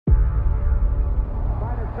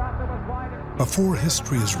Before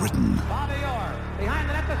history is written,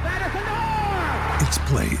 it's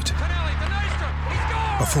played.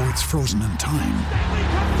 Before it's frozen in time,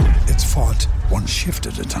 it's fought one shift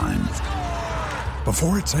at a time.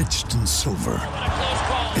 Before it's etched in silver,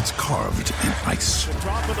 it's carved in ice.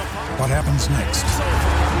 What happens next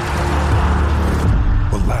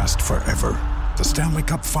will last forever. The Stanley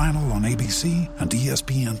Cup Final on ABC and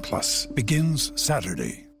ESPN Plus begins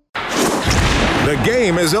Saturday. The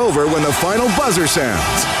game is over when the final buzzer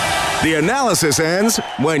sounds. The analysis ends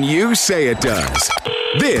when you say it does.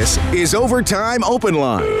 This is Overtime Open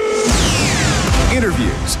Line.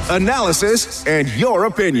 Interviews, analysis, and your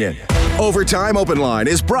opinion. Overtime Open Line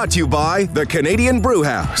is brought to you by the Canadian Brew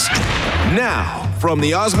House. Now, from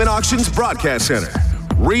the Osmond Auctions Broadcast Center,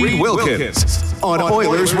 Reed Wilkins on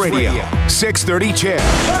Oilers Radio, 630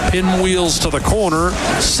 CHED. Pinwheels to the corner,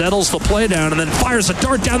 settles the play down, and then fires a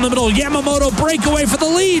dart down the middle. Yamamoto breakaway for the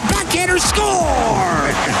lead. Backhander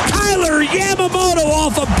score! Kyler Yamamoto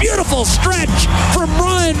off a beautiful stretch from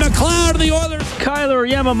Ryan McLeod and the Oilers. Kyler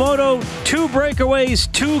Yamamoto, 2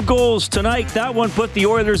 breakaways, 2 goals tonight. That one put the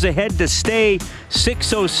Oilers ahead to stay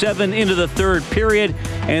 6:07 into the third period,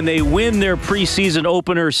 and they win their preseason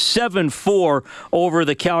opener 7-4 over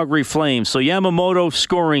the Calgary Flames. So Yamamoto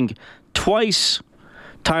scoring twice,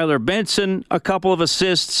 Tyler Benson a couple of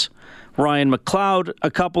assists, Ryan McLeod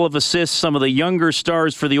a couple of assists, some of the younger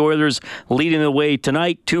stars for the Oilers leading the way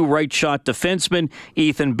tonight. 2 right-shot defensemen,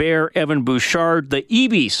 Ethan Bear, Evan Bouchard, the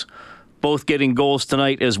Ebies both getting goals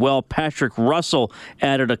tonight as well. Patrick Russell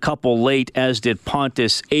added a couple late, as did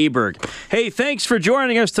Pontus Aberg. Hey, thanks for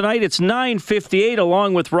joining us tonight. It's 9:58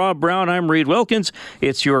 along with Rob Brown. I'm Reed Wilkins.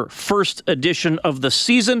 It's your first edition of the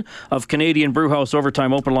season of Canadian Brewhouse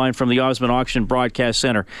Overtime Open Line from the Osmond Auction Broadcast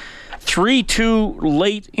Center. 3-2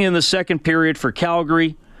 late in the second period for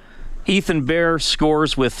Calgary. Ethan Bear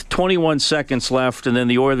scores with 21 seconds left, and then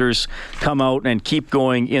the Oilers come out and keep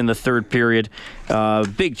going in the third period.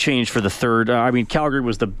 Big change for the third. Calgary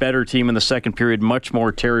was the better team in the second period, much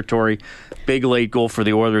more territory. Big late goal for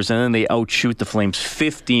the Oilers, and then they outshoot the Flames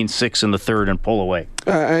 15-6 in the third and pull away.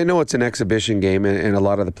 I know it's an exhibition game, and a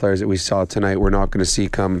lot of the players that we saw tonight we're not going to see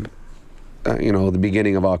come the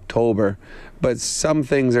beginning of October. But some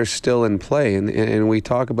things are still in play, and we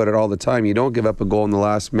talk about it all the time. You don't give up a goal in the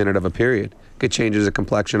last minute of a period. It changes the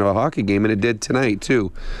complexion of a hockey game, and it did tonight,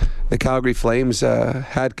 too. The Calgary Flames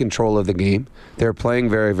had control of the game. They're playing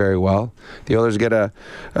very, very well. The Oilers get the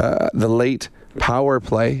late power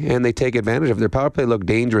play, and they take advantage of it. Their power play looked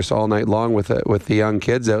dangerous all night long with the young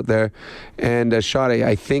kids out there. And a shot,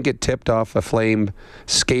 I think it tipped off a Flame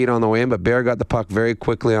skate on the way in, but Bear got the puck very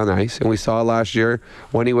quickly on ice. And we saw last year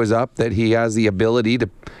when he was up that he has the ability to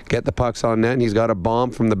get the pucks on net, and he's got a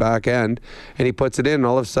bomb from the back end, and he puts it in, and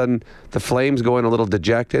all of a sudden the Flames go in a little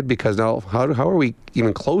dejected because now how are we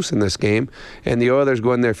even close in this game? And the Oilers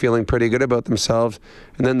go in there feeling pretty good about themselves.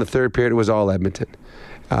 And then the third period was all Edmonton.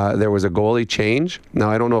 There was a goalie change. Now,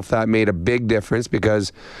 I don't know if that made a big difference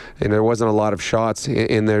because there wasn't a lot of shots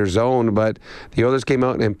in their zone, but the Oilers came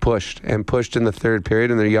out and pushed in the third period,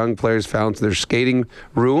 and their young players found their skating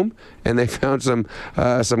room, and they found some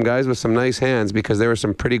guys with some nice hands because there were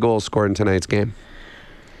some pretty goals scored in tonight's game.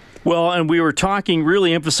 Well, and we were talking,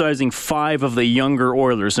 really emphasizing 5 of the younger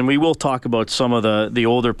Oilers, and we will talk about some of the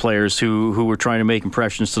older players who were trying to make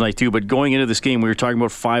impressions tonight too. But going into this game, we were talking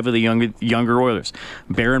about 5 of the younger Oilers.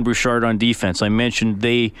 Bear and Bouchard on defense. I mentioned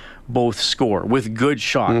they both score with good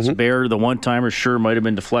shots. Mm-hmm. Bear, the one-timer, sure might have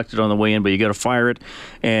been deflected on the way in, but you got to fire it.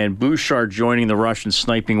 And Bouchard joining the rush and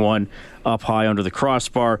sniping one up high under the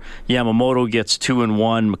crossbar. Yamamoto gets 2 and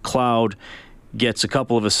 1. McLeod gets a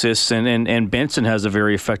couple of assists, and Benson has a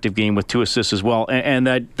very effective game with 2 assists as well. And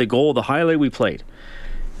that the goal, the highlight we played,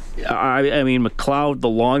 McLeod, the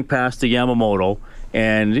long pass to Yamamoto,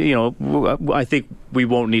 and I think we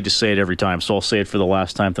won't need to say it every time, so I'll say it for the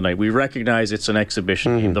last time tonight. We recognize it's an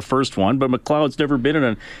exhibition game, the first one, but McLeod's never been in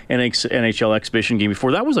an NHL exhibition game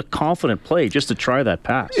before. That was a confident play just to try that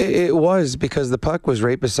pass. It was, because the puck was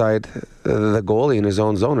right beside the goalie in his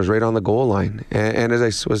own zone. It was right on the goal line. And as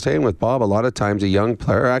I was saying with Bob, a lot of times a young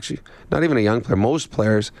player, or actually not even a young player, most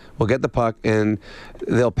players will get the puck and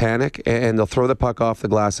they'll panic and they'll throw the puck off the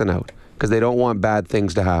glass and out because they don't want bad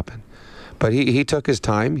things to happen. But he took his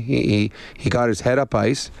time. He got his head up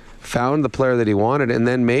ice, found the player that he wanted, and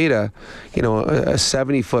then made a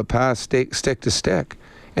 70-foot pass stick to stick,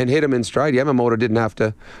 and hit him in stride. Yamamoto didn't have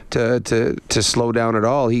to slow down at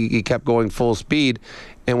all. He kept going full speed,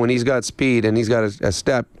 and when he's got speed and he's got a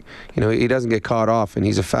step, he doesn't get caught off, and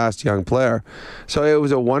he's a fast young player. So it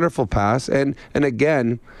was a wonderful pass, and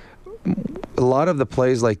again, a lot of the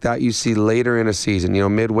plays like that you see later in a season,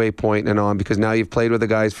 midway point and on, because now you've played with the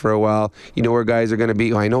guys for a while. You know where guys are going to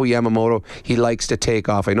be. I know Yamamoto, he likes to take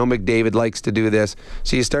off. I know McDavid likes to do this.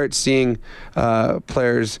 So you start seeing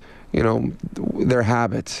players, their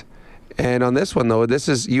habits. And on this one, though,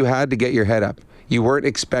 you had to get your head up. You weren't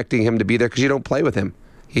expecting him to be there because you don't play with him.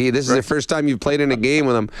 This is the first time you've played in a game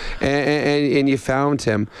with him, and you found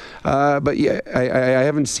him. But yeah, I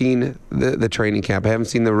haven't seen the training camp. I haven't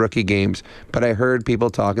seen the rookie games. But I heard people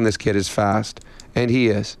talking. This kid is fast, and he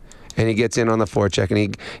is. And he gets in on the forecheck,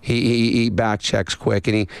 and he back checks quick,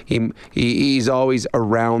 and he's always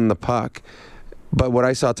around the puck. But what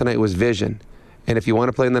I saw tonight was vision. And if you want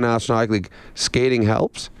to play in the National Hockey League, skating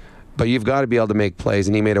helps. But you've got to be able to make plays,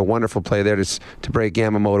 and he made a wonderful play there to break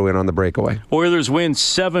Yamamoto in on the breakaway. Oilers win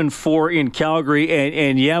 7-4 in Calgary,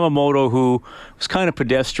 and Yamamoto, who was kind of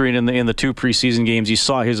pedestrian in the 2 preseason games, you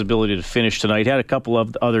saw his ability to finish tonight. Had a couple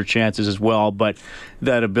of other chances as well, but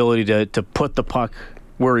that ability to put the puck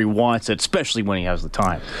where he wants it, especially when he has the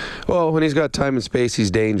time. Well, when he's got time and space,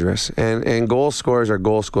 he's dangerous. And goal scorers are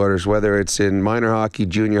goal scorers, whether it's in minor hockey,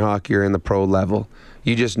 junior hockey, or in the pro level.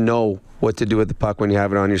 You just know what to do with the puck when you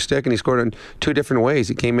have it on your stick, and he scored in 2 different ways.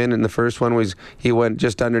 He came in the first one was he went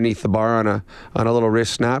just underneath the bar on a little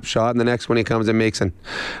wrist snapshot, and the next one he comes and makes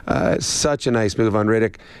such a nice move on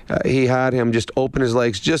Riddick. He had him just open his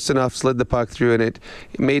legs just enough, slid the puck through, and it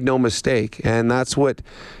made no mistake. And that's what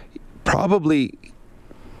probably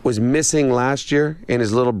was missing last year in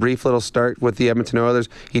his brief little start with the Edmonton Oilers.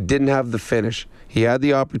 He didn't have the finish. He had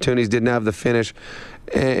the opportunities, didn't have the finish,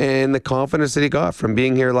 and the confidence that he got from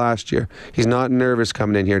being here last year. He's not nervous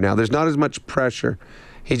coming in here now. There's not as much pressure.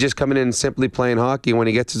 He's just coming in and simply playing hockey. When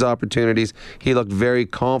he gets his opportunities, he looked very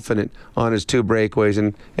confident on his 2 breakaways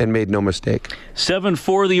and made no mistake.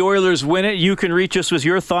 7-4, the Oilers win it. You can reach us with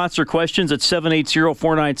your thoughts or questions at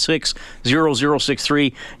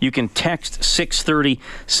 780-496-0063. You can text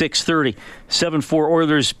 630-630. 7-4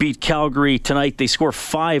 Oilers beat Calgary tonight. They score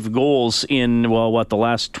 5 goals in, the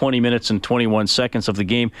last 20 minutes and 21 seconds of the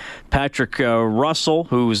game. Patrick Russell,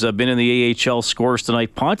 who's been in the AHL, scores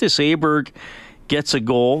tonight. Pontus Aberg gets a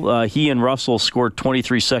goal. He and Russell scored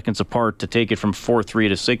 23 seconds apart to take it from 4-3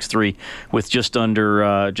 to 6-3 with just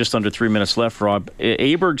under 3 minutes left, Rob.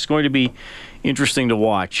 Aberg's going to be interesting to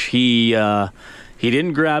watch. He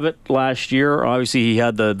didn't grab it last year. Obviously, he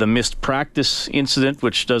had the missed practice incident,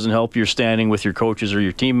 which doesn't help your standing with your coaches or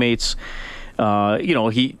your teammates.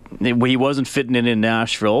 He wasn't fitting in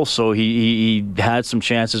Nashville, so he had some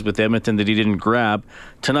chances with Edmonton that he didn't grab.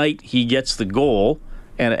 Tonight, he gets the goal.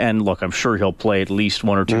 And look, I'm sure he'll play at least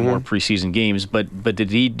 1 or 2 more preseason games. But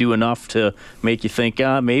did he do enough to make you think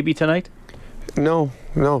maybe tonight? No.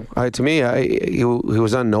 To me, he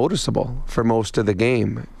was unnoticeable for most of the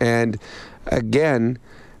game. And again,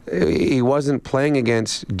 he wasn't playing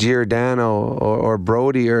against Giordano or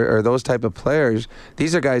Brody or those type of players.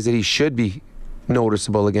 These are guys that he should be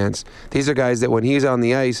noticeable against. These are guys that when he's on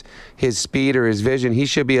the ice, his speed or his vision, he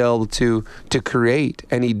should be able to create,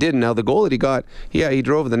 and he didn't. Now the goal that he got, he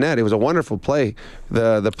drove the net. It was a wonderful play.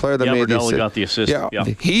 The player that made got the assist. Yeah,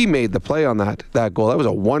 he made the play on that goal. That was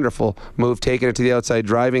a wonderful move, taking it to the outside,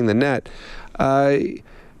 driving the net.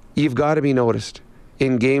 You've got to be noticed.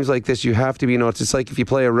 In games like this, you have to be noticed. It's like if you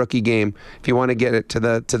play a rookie game, if you want to get it to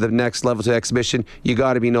the next level, to exhibition, you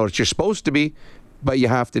got to be noticed. You're supposed to be, but you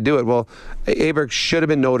have to do it. Well, Aberg should have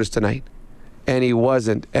been noticed tonight, and he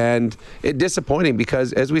wasn't. And it's disappointing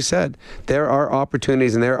because, as we said, there are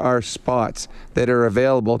opportunities and there are spots that are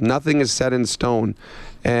available. Nothing is set in stone.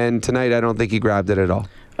 And tonight, I don't think he grabbed it at all.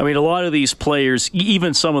 I mean, a lot of these players,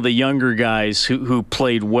 even some of the younger guys who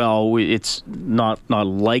played well, it's not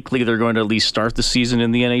likely they're going to at least start the season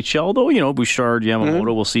in the NHL, though, Bouchard,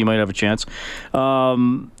 Yamamoto, we'll see, he might have a chance.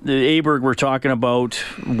 Aberg, we're talking about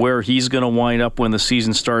where he's going to wind up when the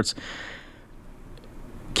season starts.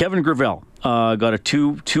 Kevin Gravel got a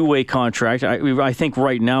two-way contract. I think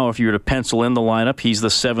right now, if you were to pencil in the lineup, he's the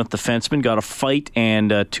 7th defenseman, got a fight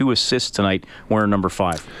and 2 assists tonight, wearing number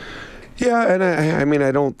 5. Yeah, and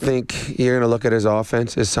I don't think you're going to look at his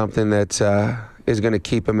offense as something that is going to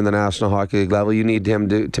keep him in the National Hockey League level. You need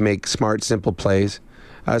him to make smart, simple plays.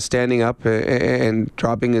 Standing up and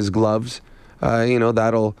dropping his gloves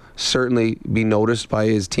That'll certainly be noticed by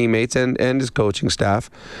his teammates and his coaching staff.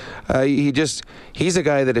 He's a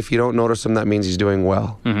guy that if you don't notice him, that means he's doing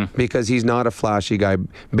well, because he's not a flashy guy.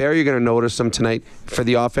 Barry, you're going to notice him tonight for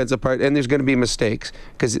the offensive part, and there's going to be mistakes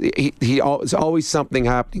because there's always something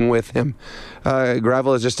happening with him.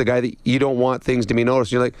 Gravel is just a guy that you don't want things to be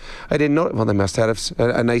noticed. You're like, I didn't know. Well, they must have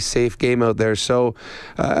a nice, safe game out there. So,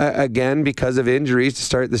 again, because of injuries to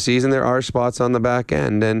start the season, there are spots on the back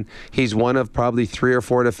end, and he's one of probably 3 or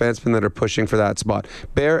 4 defensemen that are pushing for that spot.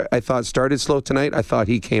 Bear, I thought, started slow tonight. I thought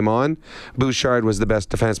he came on. Bouchard was the best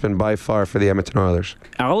defenseman by far for the Edmonton Oilers.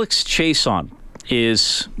 Alex Chiasson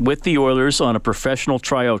is with the Oilers on a professional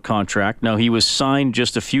tryout contract. Now, he was signed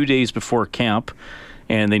just a few days before camp,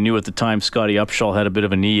 and they knew at the time Scotty Upshall had a bit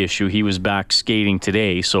of a knee issue. He was back skating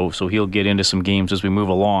today, so he'll get into some games as we move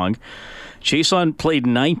along. Chiasson played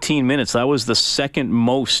 19 minutes. That was the second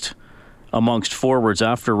most amongst forwards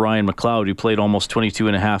after Ryan McLeod, who played almost 22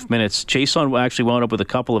 and a half minutes. Chiasson actually wound up with a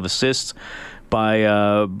couple of assists by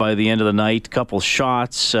the end of the night. Couple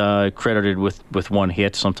shots, credited with one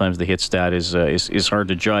hit. Sometimes the hit stat is hard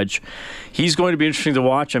to judge. He's going to be interesting to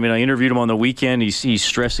watch. I mean, I interviewed him on the weekend. He's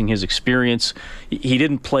stressing his experience. He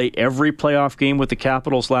didn't play every playoff game with the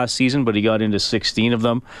Capitals last season, but he got into 16 of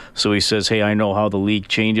them. So he says, hey, I know how the league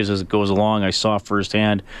changes as it goes along. I saw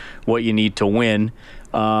firsthand what you need to win.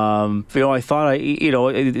 I thought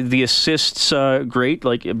the assists great,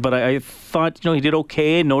 but I thought he did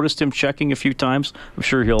okay. Noticed him checking a few times. I'm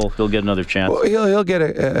sure he'll get another chance. Well, he'll get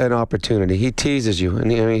an opportunity. He teases you,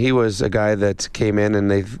 and he was a guy that came in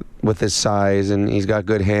and with his size, and he's got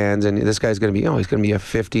good hands, and this guy's going to be he's going to be a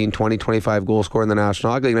 15, 20, 25 goal scorer in the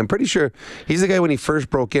National Hockey League. And I'm pretty sure he's the guy when he first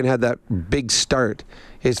broke in had that big start.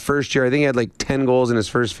 His first year, I think he had like 10 goals in his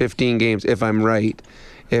first 15 games, if I'm right.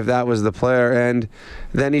 If that was the player, and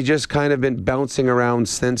then he just kind of been bouncing around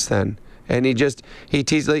since then. And he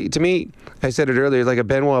teased, to me, I said it earlier, like a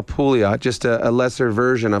Benoit Pouliot, just a lesser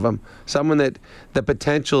version of him. Someone that the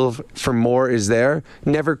potential for more is there,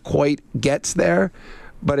 never quite gets there.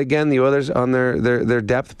 But again, the Oilers on their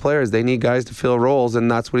depth players, they need guys to fill roles, and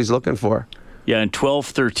that's what he's looking for. Yeah, in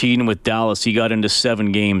 12-13 with Dallas, he got into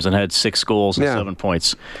 7 games and had 6 goals and 7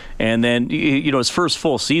 points. And then, his first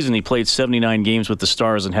full season, he played 79 games with the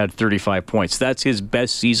Stars and had 35 points. That's his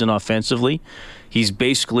best season offensively. He's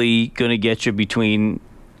basically going to get you between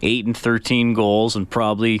 8 and 13 goals and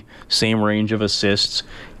probably same range of assists.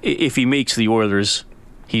 If he makes the Oilers,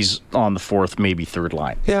 he's on the 4th, maybe 3rd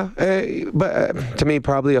line. Yeah, but to me,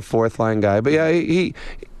 probably a 4th line guy. But yeah,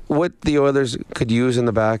 what the Oilers could use in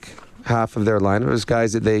the back half of their line was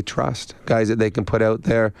guys that they trust, guys that they can put out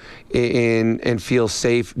there and feel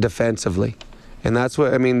safe defensively. And that's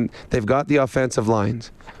what, they've got the offensive lines,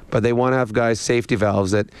 but they want to have guys, safety valves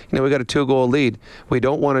that, we got a 2-goal lead. We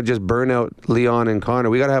don't want to just burn out Leon and Connor.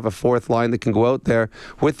 We got to have a 4th line that can go out there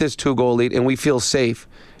with this 2-goal lead, and we feel safe.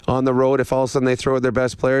 On the road, if all of a sudden they throw out their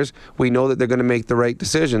best players, we know that they're going to make the right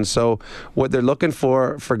decisions. So what they're looking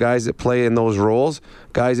for guys that play in those roles,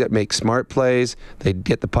 guys that make smart plays, they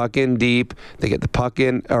get the puck in deep, they get the puck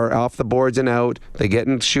in or off the boards and out, they get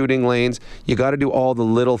in shooting lanes. You got to do all the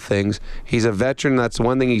little things. He's a veteran. That's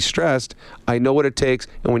one thing he stressed. I know what it takes.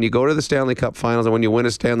 And when you go to the Stanley Cup Finals and when you win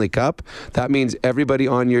a Stanley Cup, that means everybody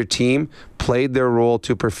on your team played their role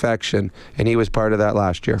to perfection, and he was part of that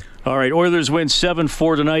last year. All right, Oilers win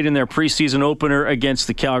 7-4 tonight in their preseason opener against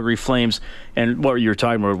the Calgary Flames. And what you were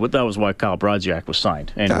talking about, that was why Kyle Brodziak was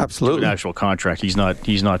signed. And absolutely. To an actual contract. He's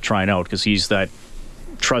not trying out because he's that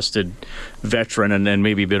trusted veteran and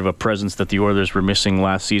maybe a bit of a presence that the Oilers were missing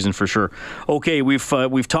last season for sure. Okay,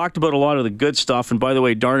 we've talked about a lot of the good stuff. And by the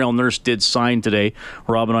way, Darnell Nurse did sign today.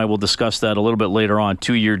 Rob and I will discuss that a little bit later on.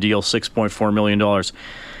 2-year deal, $6.4 million.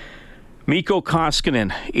 Mikko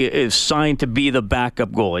Koskinen is signed to be the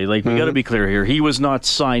backup goalie. We got to be clear here. He was not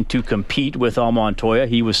signed to compete with Al Montoya.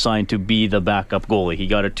 He was signed to be the backup goalie. He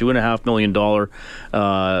got a $2.5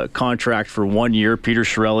 million contract for 1 year. Peter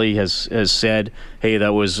Chiarelli has said, hey,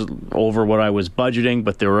 that was over what I was budgeting,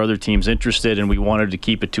 but there were other teams interested, and we wanted to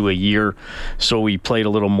keep it to a year, so we played a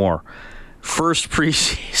little more. First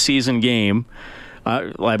preseason game.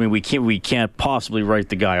 We can't possibly write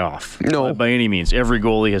the guy off. No, by any means. Every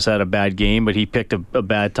goalie has had a bad game, but he picked a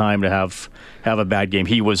bad time to have a bad game.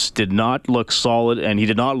 He did not look solid, and he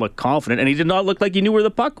did not look confident, and he did not look like he knew where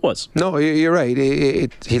the puck was. No, you're right.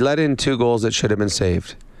 He let in 2 goals that should have been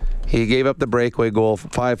saved. He gave up the breakaway goal,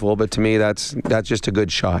 5-hole, but to me that's just a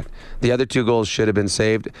good shot. The other 2 goals should have been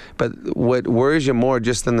saved. But what worries you more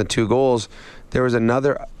just than the 2 goals, there was a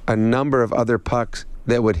number of other pucks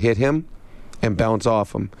that would hit him and bounce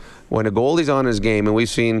off him. when a goalie's on his game, and we've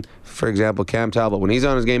seen, for example, Cam Talbot, when he's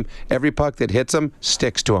on his game, every puck that hits him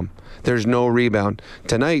sticks to him. There's no rebound.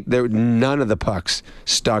 Tonight, none of the pucks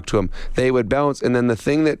stuck to him. They would bounce, and then the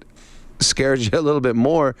thing that scares you a little bit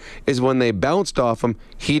more is when they bounced off him,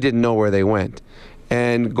 he didn't know where they went.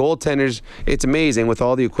 And goaltenders, it's amazing with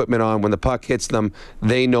all the equipment on, when the puck hits them,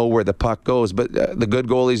 they know where the puck goes. But the good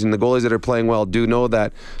goalies and the goalies that are playing well do know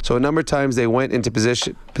that. So a number of times they went into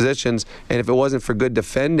positions, and if it wasn't for good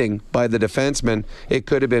defending by the defenseman, it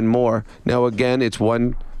could have been more. Now, again, it's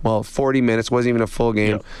 40 minutes, wasn't even a full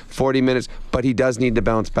game, 40 minutes, but he does need to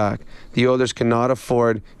bounce back. The Oilers cannot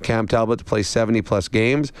afford Cam Talbot to play 70-plus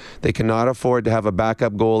games. They cannot afford to have a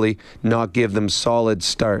backup goalie not give them solid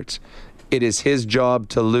starts. It is his job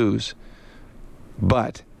to lose,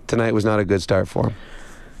 but tonight was not a good start for him.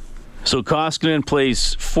 So Koskinen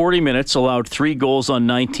plays 40 minutes, allowed 3 goals on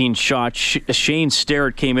 19 shots. Shane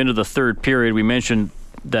Starrett came into the third period. We mentioned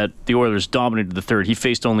that the Oilers dominated the third. He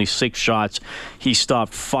faced only 6 shots. He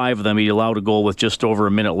stopped 5 of them. He allowed a goal with just over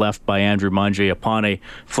a minute left by Andrew Mangiapane.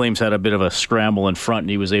 Flames had a bit of a scramble in front, and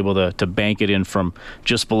he was able to bank it in from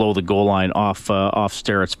just below the goal line off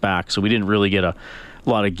Starrett's back. So we didn't really get a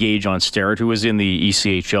lot of gauge on Starrett, who was in the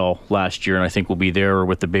ECHL last year, and I think will be there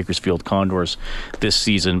with the Bakersfield Condors this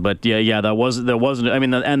season. But that wasn't. I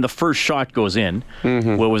mean, and the first shot goes in.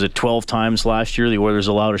 Mm-hmm. What was it? 12 times last year, the Oilers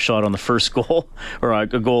allowed a shot on the first goal, or a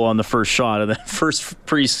goal on the first shot, and then first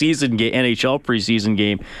preseason game, NHL preseason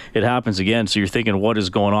game, it happens again. So you're thinking, what is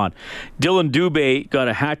going on? Dylan Dubé got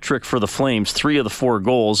a hat trick for the Flames, 3 of the 4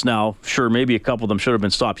 goals. Now, sure, maybe a couple of them should have been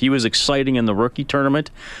stopped. He was exciting in the rookie tournament.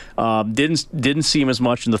 Didn't see him as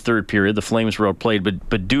much in the third period. The Flames were outplayed,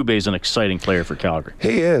 but Dubé's an exciting player for Calgary.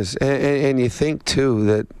 He is, and you think too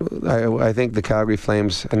that I think the Calgary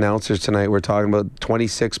Flames announcers tonight were talking about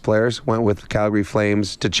 26 players went with Calgary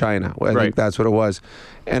Flames to China. I think that's what it was.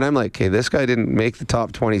 And I'm like, okay, this guy didn't make the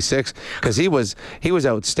top 26 because he was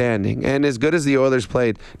outstanding. And as good as the Oilers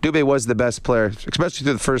played, Dubé was the best player, especially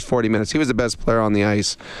through the first 40 minutes. He was the best player on the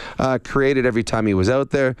ice. Created every time he was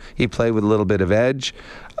out there. He played with a little bit of edge.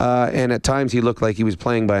 And at times he looked like he was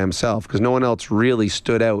playing by himself because no one else really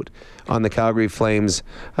stood out on the Calgary Flames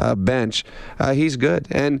bench. He's good.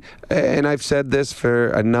 And I've said this for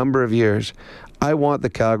a number of years. I want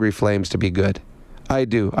the Calgary Flames to be good. I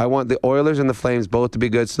do. I want the Oilers and the Flames both to be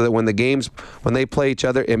good so that when they play each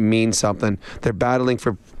other, it means something. They're battling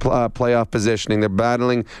for playoff positioning. They're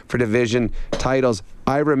battling for division titles.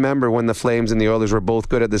 I remember when the Flames and the Oilers were both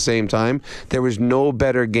good at the same time. There was no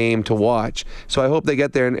better game to watch. So I hope they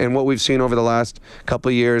get there. And what we've seen over the last couple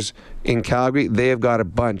of years in Calgary, they have got a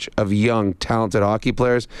bunch of young, talented hockey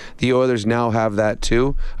players. The Oilers now have that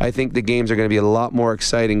too. I think the games are going to be a lot more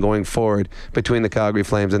exciting going forward between the Calgary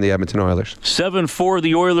Flames and the Edmonton Oilers. 7-4,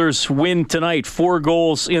 the Oilers win tonight. 4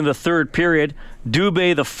 goals in the third period.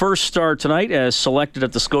 Dubé, the first star tonight, as selected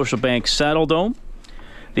at the Scotiabank Saddledome.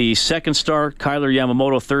 The second star, Kyler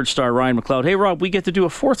Yamamoto. Third star, Ryan McLeod. Hey, Rob, we get to do a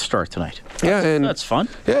 4th star tonight. That's fun.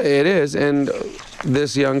 Yeah, it is. And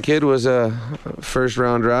this young kid was a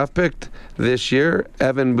first-round draft pick this year.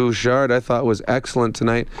 Evan Bouchard, I thought, was excellent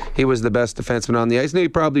tonight. He was the best defenseman on the ice. And he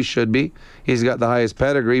probably should be. He's got the highest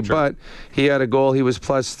pedigree. Sure. But he had a goal. He was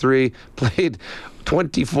 +3. Played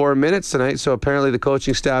 24 minutes tonight, so apparently the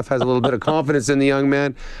coaching staff has a little bit of confidence in the young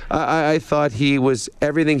man. I thought he was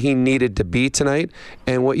everything he needed to be tonight.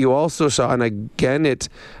 And what you also saw, and again,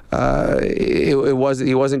 he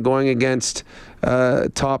wasn't going against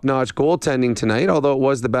top-notch goaltending tonight, although it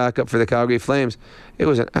was the backup for the Calgary Flames. It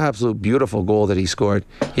was an absolute beautiful goal that he scored.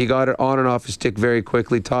 He got it on and off his stick very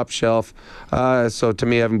quickly, top shelf. So to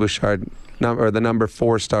me, Evan Bouchard, the number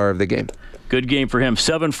 4 star of the game. Good game for him.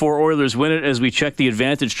 7-4 Oilers win it as we check the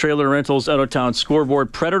Advantage Trailer Rentals out-of-town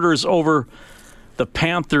scoreboard. Predators over the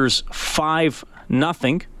Panthers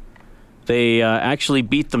 5-0. They actually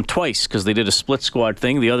beat them twice because they did a split squad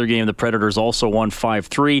thing. The other game, the Predators also won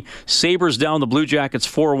 5-3. Sabres down the Blue Jackets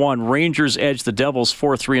 4-1. Rangers edge the Devils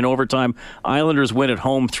 4-3 in overtime. Islanders win at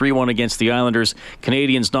home 3-1 against the Islanders.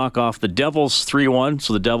 Canadians knock off the Devils 3-1.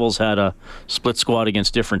 So the Devils had a split squad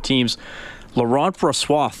against different teams. Laurent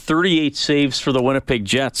Brossoit, 38 saves for the Winnipeg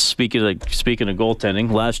Jets. Speaking of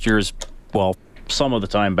goaltending, last year's, some of the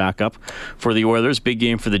time backup for the Oilers. Big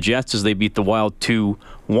game for the Jets as they beat the Wild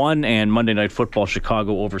 2-1. And Monday Night Football,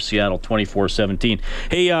 Chicago over Seattle 24-17.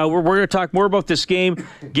 Hey, we're going to talk more about this game,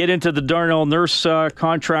 get into the Darnell Nurse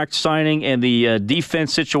contract signing and the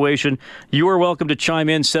defense situation. You are welcome to chime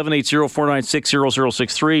in,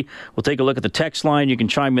 780-496-0063. We'll take a look at the text line. You can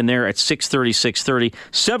chime in there at 630-630.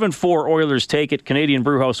 7-4 Oilers take it. Canadian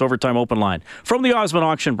Brewhouse Overtime Open Line from the Osmond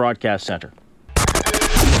Auction Broadcast Center.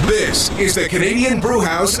 This is the Canadian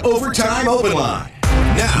Brewhouse Overtime Open Line.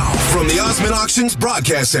 Now, from the Osmond Auctions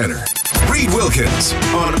Broadcast Center, Reed Wilkins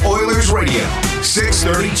on Oilers Radio,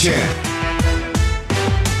 630 CHED.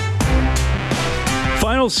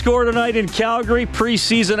 Final score tonight in Calgary,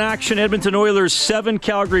 preseason action, Edmonton Oilers 7,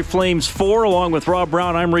 Calgary Flames 4. Along with Rob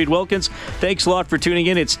Brown, I'm Reed Wilkins. Thanks a lot for tuning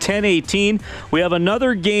in. It's 10:18. We have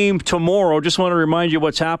another game tomorrow. Just want to remind you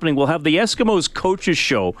what's happening. We'll have the Eskimos Coaches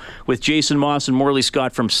Show with Jason Moss and Morley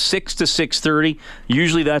Scott from 6 to 6:30.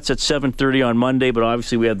 Usually that's at 7:30 on Monday, but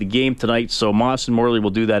obviously we have the game tonight, so Moss and Morley will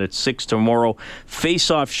do that at 6 tomorrow.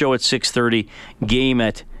 Face-off show at 6:30, game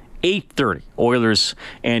at 8:30. Oilers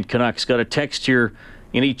and Canucks. Got a text here.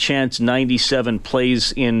 Any chance 97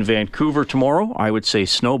 plays in Vancouver tomorrow? I would say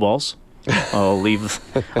snowballs. I'll leave.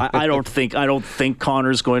 I don't think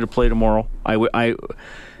Connor's going to play tomorrow. I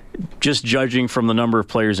just judging from the number of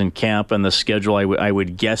players in camp and the schedule, I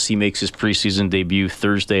would guess he makes his preseason debut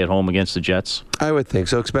Thursday at home against the Jets. I would think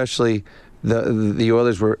so, especially the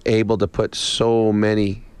Oilers were able to put so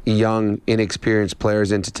many young, inexperienced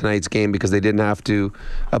players into tonight's game because they didn't have to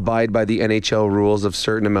abide by the NHL rules of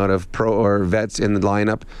certain amount of pro or vets in the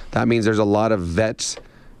lineup. That means there's a lot of vets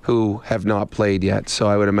who have not played yet. So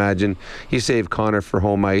I would imagine you save Connor for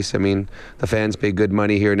home ice. I mean, the fans pay good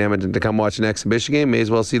money here in Edmonton to come watch an exhibition game. May as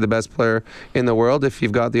well see the best player in the world if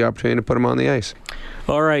you've got the opportunity to put him on the ice.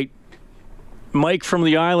 All right. Mike from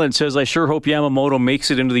the island says, I sure hope Yamamoto makes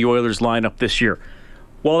it into the Oilers lineup this year.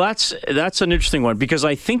 Well, that's an interesting one because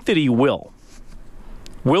I think that he will.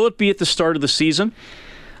 Will it be at the start of the season?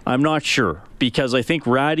 I'm not sure because I think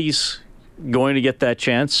Ratty's going to get that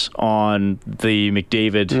chance on the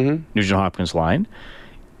McDavid, Nugent-Hopkins line.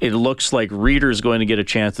 It looks like Reeder's going to get a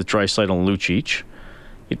chance with Draisaitl and Lucic.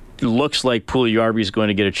 It looks like Puljujarvi is going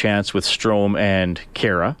to get a chance with Strome and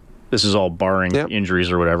Kara. This is all barring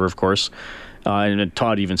injuries or whatever, of course. And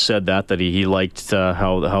Todd even said that he liked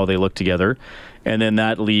how they look together. And then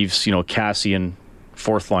that leaves, Cassian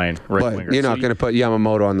fourth line right winger. You're not going to put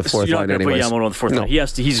Yamamoto on the fourth line anyways. You're not going to put Yamamoto on the fourth line.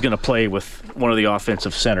 He's going to play with one of the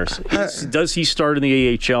offensive centers. Does he start in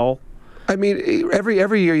the AHL? I mean,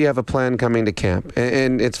 every year you have a plan coming to camp,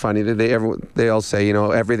 and it's funny that they all say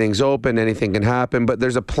everything's open, anything can happen, but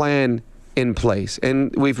there's a plan in place.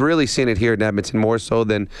 And we've really seen it here in Edmonton more so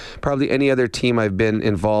than probably any other team I've been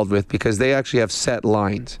involved with because they actually have set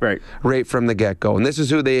lines right from the get-go. And this is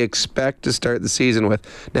who they expect to start the season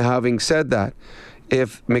with. Now, having said that,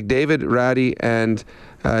 if McDavid, Ratty, and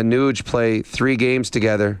Nuge play 3 games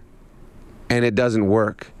together and it doesn't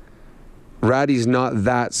work, Ratty's not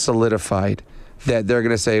that solidified that they're going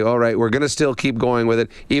to say, all right, we're going to still keep going with it,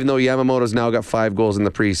 even though Yamamoto's now got 5 goals in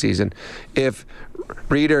the preseason. If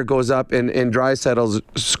Reeder goes up and Draisaitl's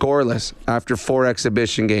scoreless after 4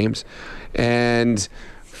 exhibition games, and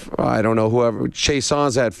I don't know, whoever,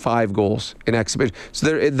 Chasson's had 5 goals in exhibition.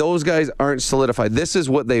 So those guys aren't solidified. This is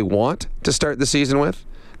what they want to start the season with.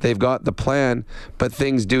 They've got the plan, but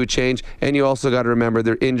things do change. And you also got to remember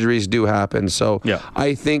their injuries do happen. So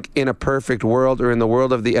I think in a perfect world, or in the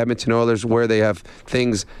world of the Edmonton Oilers where they have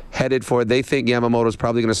things headed for, they think Yamamoto's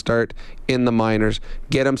probably going to start in the minors,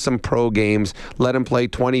 get him some pro games, let him play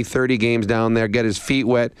 20, 30 games down there, get his feet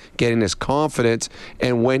wet, getting his confidence.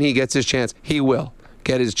 And when he gets his chance, he will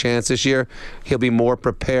get his chance this year. He'll be more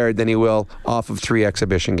prepared than he will off of 3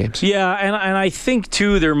 exhibition games. Yeah, and I think,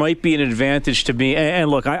 too, there might be an advantage to me. And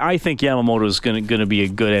look, I think Yamamoto is going to be a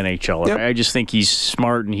good NHLer. Yep. I just think he's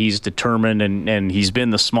smart and he's determined, and he's been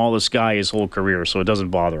the smallest guy his whole career, so it doesn't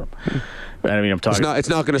bother him. I mean, I'm talking. It's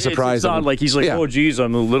not going to surprise It's not him. like he's like, oh, geez,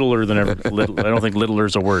 I'm littler than ever. I don't think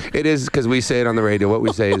littler's a word. It is because we say it on the radio. What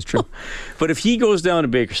we say is true. But if he goes down to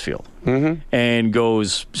Bakersfield and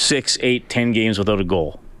goes 6, 8, 10 games without a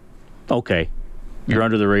goal, okay, you're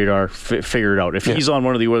under the radar. Figure it out. If he's on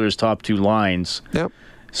one of the Oilers' top 2 lines,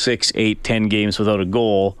 6, 8, 10 games without a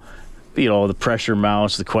goal, the pressure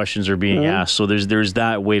mounts. The questions are being asked. So there's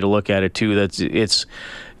that way to look at it too.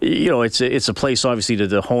 It's a place obviously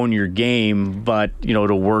to hone your game, but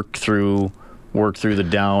to work through the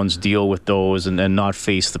downs, deal with those, and not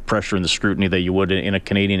face the pressure and the scrutiny that you would in a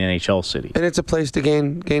Canadian NHL city. And it's a place to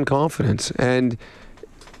gain confidence. And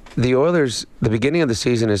the Oilers, the beginning of the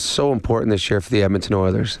season is so important this year for the Edmonton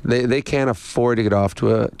Oilers. They can't afford to get off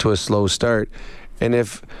to a slow start. And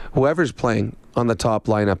if whoever's playing on the top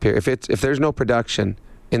line up here, if there's no production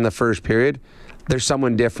in the first period, there's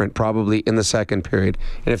someone different probably in the second period.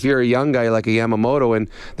 And if you're a young guy like a Yamamoto and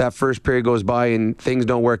that first period goes by and things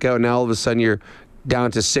don't work out, and now all of a sudden you're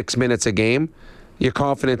down to 6 minutes a game, Your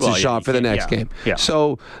confidence is shot for the next game. Yeah.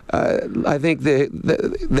 So I think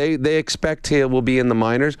they expect he will be in the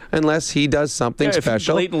minors unless he does something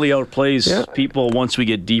special. If he blatantly outplays people once we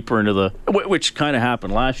get deeper into the... Which kind of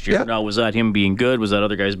happened last year. Yeah. Now, was that him being good? Was that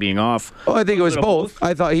other guys being off? Well, I think it was both.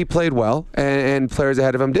 I thought he played well, and players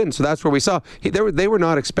ahead of him didn't. So that's where we saw. They were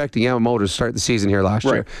not expecting Yamamoto to start the season here last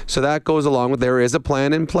year. So that goes along with there is a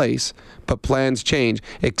plan in place, but plans change,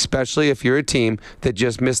 especially if you're a team that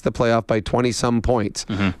just missed the playoff by 20-some points.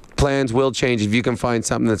 Plans will change if you can find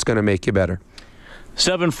something that's going to make you better.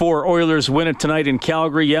 7-4 Oilers win it tonight in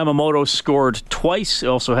Calgary. Yamamoto scored twice.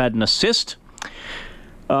 Also had an assist.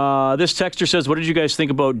 This texter says, what did you guys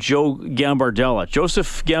think about Joe Gambardella?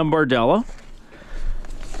 Joseph Gambardella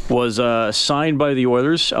was signed by the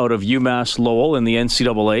Oilers out of UMass Lowell in the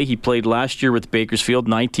NCAA. He played last year with Bakersfield,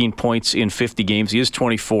 19 points in 50 games. He is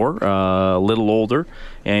 24, a little older,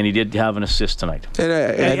 and he did have an assist tonight.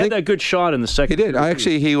 And he had that good shot in the second. He did.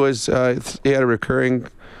 He was. He had a recurring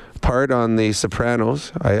part on The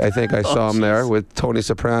Sopranos. I think I saw him there with Tony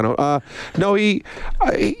Soprano. No, he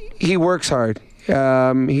works hard.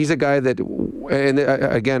 He's a guy that, and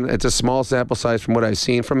again, it's a small sample size from what I've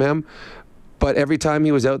seen from him. But every time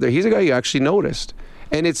he was out there, he's a guy you actually noticed.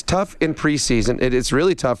 And it's tough in preseason. It's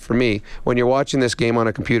really tough for me when you're watching this game on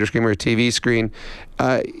a computer screen or a TV screen.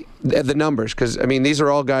 The numbers, because, I mean, these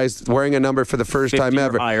are all guys wearing a number for the first time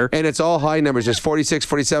ever. Higher. And it's all high numbers. There's 46,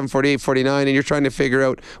 47, 48, 49, and you're trying to figure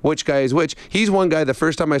out which guy is which. He's one guy, the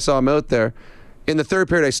first time I saw him out there, in the third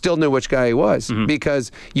period, I still knew which guy he was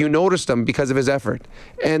because you noticed him because of his effort.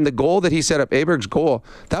 And the goal that he set up, Aberg's goal,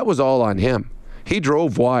 that was all on him. He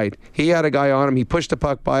drove wide. He had a guy on him. He pushed the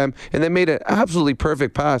puck by him and then made an absolutely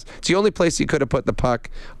perfect pass. It's the only place he could have put the puck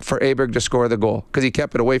for Aberg to score the goal because he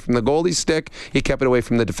kept it away from the goalie's stick, he kept it away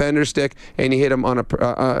from the defender's stick, and he hit him on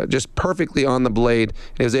just perfectly on the blade.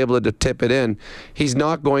 He was able to tip it in. He's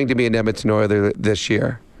not going to be an Edmonton Oiler this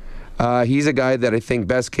year. He's a guy that I think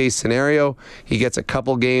best case scenario, he gets a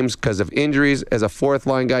couple games because of injuries. As a fourth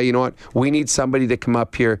line guy, you know what? We need somebody to come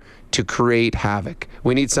up here to create havoc.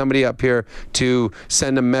 We need somebody up here to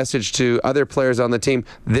send a message to other players on the team.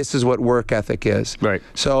 This is what work ethic is. Right.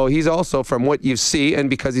 So he's also, from what you see, and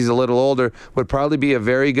because he's a little older, would probably be a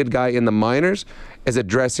very good guy in the minors as a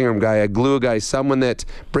dressing room guy, a glue guy, someone that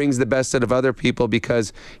brings the best out of other people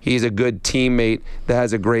because he's a good teammate that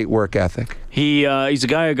has a great work ethic. He's a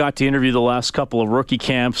guy I got to interview the last couple of rookie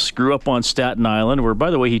camps, grew up on Staten Island, where,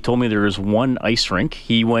 by the way, he told me there is one ice rink.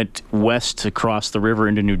 He went west across the river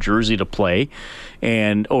into New Jersey to play,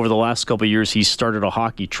 and over the last couple of years, he started a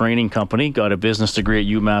hockey training company, got a business degree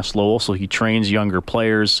at UMass Lowell, so he trains younger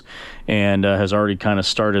players and has already kind of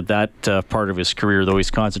started that part of his career, though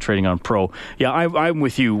he's concentrating on pro. Yeah, I'm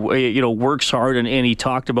with you. Works hard, and he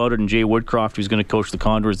talked about it, and Jay Woodcroft, who's going to coach the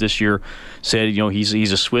Condors this year, said,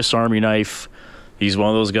 he's a Swiss Army knife. He's one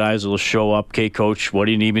of those guys that will show up. Okay, coach, what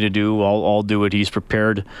do you need me to do? I'll do it. He's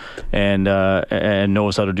prepared and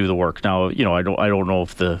knows how to do the work. Now, I don't know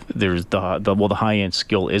if the high end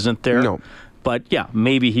skill isn't there. No. But yeah,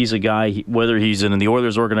 maybe he's a guy. Whether he's in the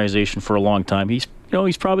Oilers organization for a long time, he's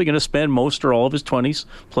probably going to spend most or all of his 20s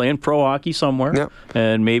playing pro hockey somewhere, yep.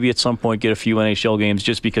 And maybe at some point get a few NHL games.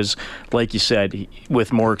 Just because, like you said,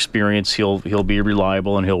 with more experience, he'll be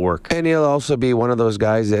reliable and he'll work. And he'll also be one of those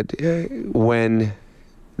guys that when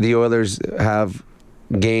the Oilers have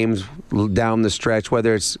games down the stretch,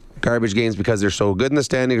 whether it's garbage games because they're so good in the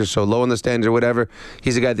standings or so low in the standings or whatever,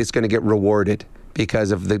 he's a guy that's going to get rewarded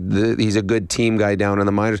because of he's a good team guy down in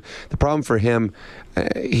the minors. The problem for him,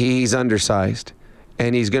 he's undersized.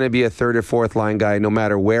 And he's going to be a third or fourth line guy no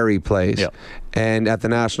matter where he plays. Yep. And at the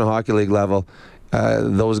National Hockey League level,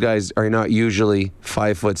 those guys are not usually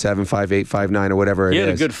 5'7", 5'8", 5'9", or whatever it is. He had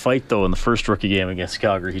a good fight, though, in the first rookie game against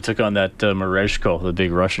Calgary. He took on that Merezhko, the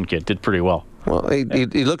big Russian kid. Did pretty well. Well, he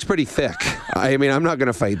looks pretty thick. I mean, I'm not going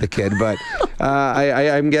to fight the kid, but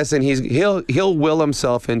I'm guessing he'll will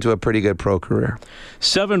himself into a pretty good pro career.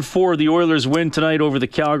 7-4, the Oilers win tonight over the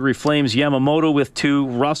Calgary Flames. Yamamoto with 2,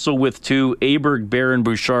 Russell with 2, Aberg, Barron,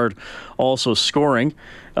 Bouchard also scoring.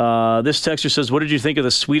 This texter says, what did you think of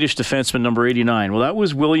the Swedish defenseman number 89? Well, that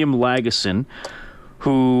was William Lagesson,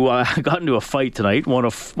 who got into a fight tonight, one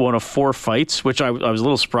of 4 fights, which I was a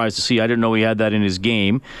little surprised to see. I didn't know he had that in his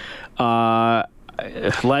game.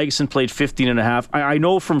 Lagesson played 15 and a half. I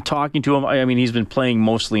know from talking to him, I mean, he's been playing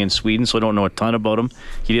mostly in Sweden, so I don't know a ton about him.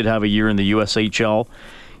 He did have a year in the USHL.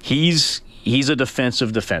 He's a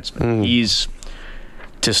defensive defenseman. He's,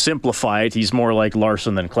 to simplify it, he's more like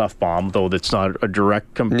Larson than Klefbom, though that's not a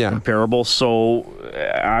direct comparable. So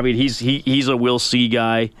I mean, he's a we'll see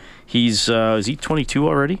guy. He's is he 22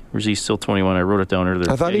 already, or is he still 21? I wrote it down earlier.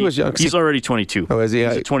 I thought he was young. He's already 22. Oh, is he?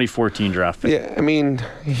 He's a 2014 draft pick. Yeah, I mean,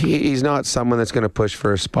 he's not someone that's going to push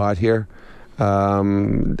for a spot here.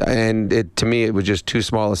 And to me, it was just too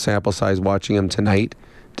small a sample size watching him tonight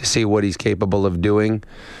to see what he's capable of doing.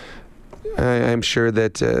 I'm sure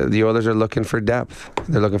that the Oilers are looking for depth.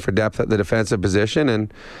 They're looking for depth at the defensive position,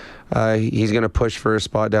 and he's going to push for a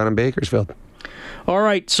spot down in Bakersfield. All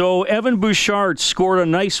right, so Evan Bouchard scored a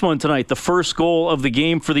nice one tonight, the first goal of the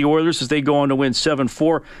game for the Oilers as they go on to win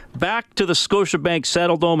 7-4. Back to the Scotiabank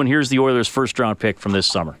Saddledome, and here's the Oilers' first-round pick from this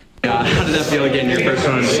summer. How did that feel getting your first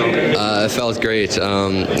one? It felt great.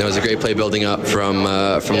 It was a great play building up from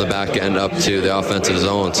the back end up to the offensive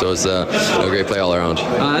zone, so it was a great play all around.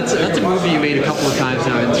 That's a move you made a couple of times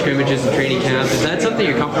now in scrimmages and training camp. Is that something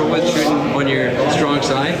you're comfortable with, shooting on your strong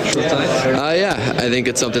side, short side? Yeah, I think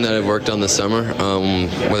it's something that I've worked on this summer,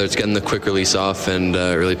 whether it's getting the quick release off and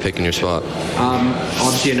really picking your spot.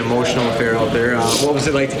 Obviously an emotional affair out there. What was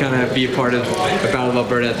it like to kind of be a part of the Battle of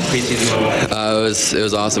Alberta at the preseason level? It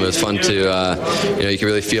was awesome. It was fun to, you can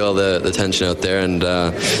really feel the tension out there, and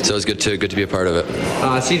so it was good to be a part of it.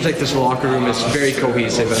 It seems like this locker room is very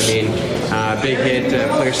cohesive. I mean, big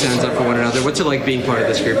hit, players stands up for one another. What's it like being part of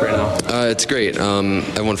this group right now? It's great.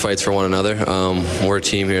 Everyone fights for one another. We're a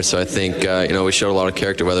team here, so I think we showed a lot of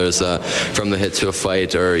character, whether it's from the hit to a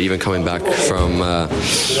fight or even coming back from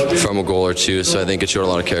a goal or two. So I think it showed a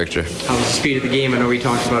lot of character. How was the speed of the game? I know we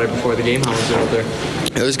talked about it before the game. How was it out there?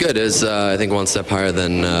 It was good. It was, I think, one step higher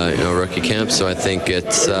than rookie camp. So I think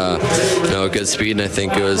it's a good speed, and I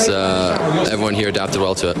think it was everyone here adapted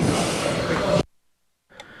well to it.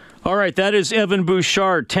 All right, that is Evan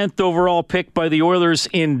Bouchard, 10th overall pick by the Oilers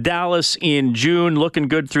in Dallas in June. Looking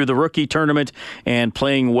good through the rookie tournament and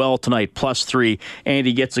playing well tonight, +3, and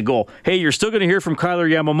he gets a goal. Hey, you're still going to hear from Kyler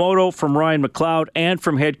Yamamoto, from Ryan McLeod, and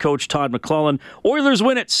from head coach Todd McClellan. Oilers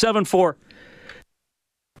win it 7-4.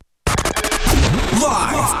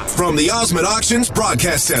 Live from the Osmond Auctions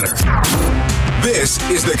Broadcast Center. This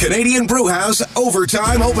is the Canadian Brewhouse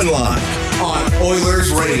Overtime Open Line on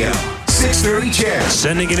Oilers Radio. 630 CHED.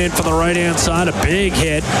 Sending it in from the right-hand side, a big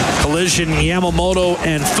hit. Collision, Yamamoto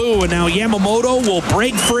and Fu. And now Yamamoto will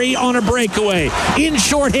break free on a breakaway. In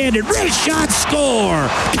shorthanded, wrist shot, score!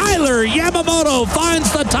 Kyler Yamamoto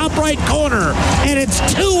finds the top right corner. And it's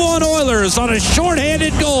 2-1 Oilers on a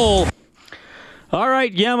shorthanded goal. All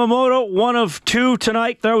right, Yamamoto, 1 of 2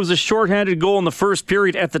 tonight. That was a shorthanded goal in the first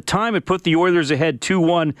period. At the time, it put the Oilers ahead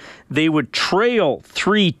 2-1. They would trail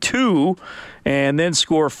 3-2 and then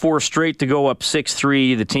score 4 straight to go up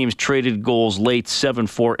 6-3. The teams traded goals late,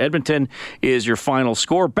 7-4. Edmonton is your final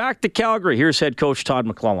score. Back to Calgary. Here's head coach Todd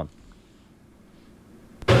McClellan.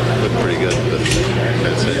 Looked pretty good with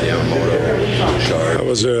Yamamoto.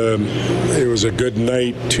 It was a good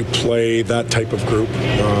night to play that type of group.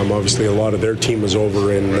 Obviously, a lot of their team was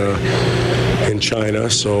over in China,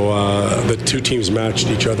 so the two teams matched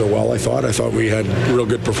each other well. I thought we had real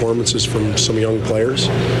good performances from some young players.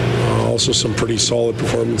 Also some pretty solid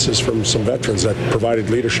performances from some veterans that provided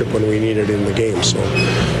leadership when we needed it in the game. So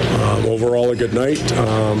overall a good night.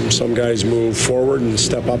 Some guys move forward and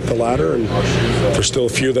step up the ladder, and there's still a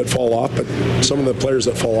few that fall off, but some of the players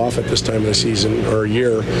that fall off at this time of the season or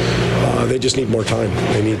year, they just need more time.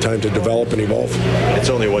 They need time to develop and evolve. It's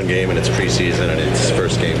only one game and it's preseason and it's his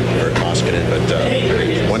first game for Koskinen, but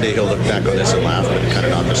one day he'll look back on this and laugh, but kind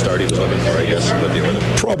of not the start he was looking for, I guess.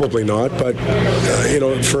 Probably not, but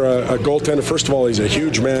for a goaltender, first of all, he's a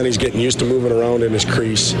huge man. He's getting used to moving around in his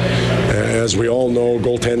crease. As we all know,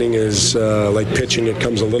 goaltending is like pitching. It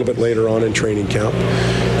comes a little bit later on in training camp.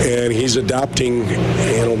 And he's adapting.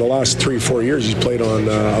 The last 3-4 years he's played on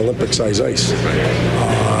Olympic-size ice.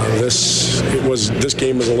 This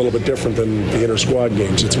game is a little bit different than the inter-squad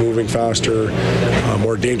games. It's moving faster,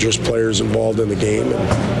 more dangerous players involved in the game.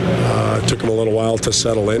 And, it took him a little while to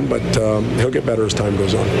settle in, but he'll get better as time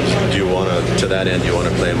goes on. To that end, do you want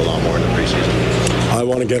to play him a lot more in the preseason? I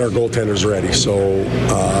want to get our goaltenders ready, so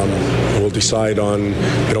we'll decide on,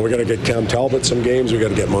 we got to get Cam Talbot some games, we got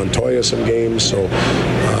to get Montoya some games, so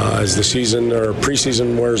as the season or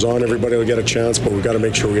preseason wears on, everybody will get a chance, but we've got to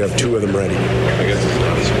make sure we have 2 of them ready. I guess it's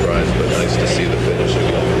not a surprise, but nice to see the finish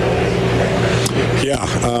again. Yeah,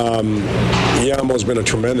 Yamo's been a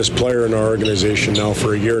tremendous player in our organization now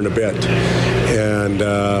for a year and a bit, and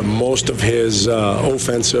most of his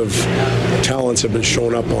offensive talents have been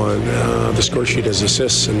shown up on the score sheet as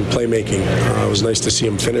assists and playmaking. It was nice to see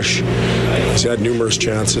him finish. He's had numerous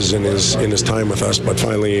chances in his time with us, but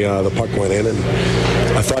finally the puck went in, and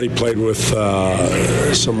I thought he played with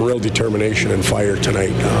some real determination and fire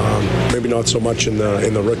tonight. Maybe not so much in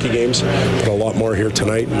the rookie games, but a lot more here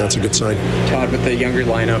tonight, and that's a good sign. Todd, with the younger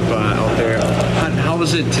lineup out there, how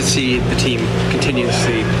was it to see the team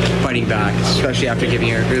continuously fighting back, especially after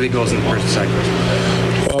giving early goals in the first and second?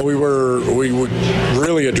 Well, we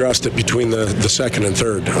really addressed it between the second and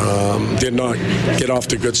third. Did not get off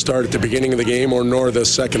to a good start at the beginning of the game nor the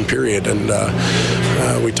second period, and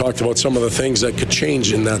we talked about some of the things that could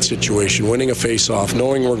change in that situation. Winning a face-off,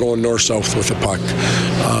 knowing we're going north-south with the puck,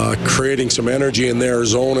 creating some energy in their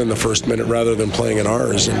zone in the first minute rather than playing in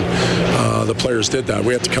ours, and the players did that.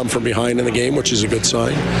 We had to come from behind in the game, which is a good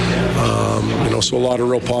sign. So a lot of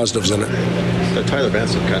real positives in it. Tyler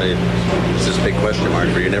Benson kind of is this big question mark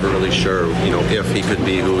where you're never really sure, if he could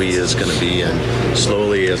be who he is going to be, and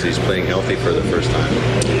slowly as he's playing healthy for the first time.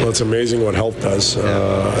 Well, it's amazing what health does.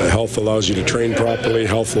 Health allows you to train properly.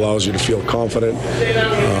 Health allows you to feel confident.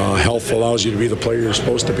 Health allows you to be the player you're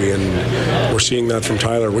supposed to be, and we're seeing that from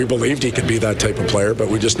Tyler. We believed he could be that type of player, but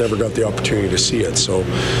we just never got the opportunity to see it. So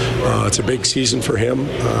it's a big season for him.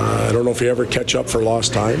 I don't know if he ever catch up for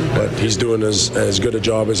lost time, but he's doing as good a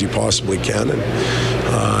job as he possibly can, and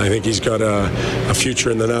I think he's got a future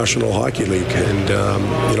in the National Hockey League, and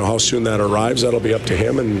how soon that arrives, that'll be up to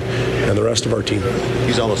him and the rest of our team.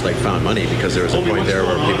 He's almost like found money, because there was a point there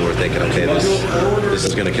where people were thinking, okay, this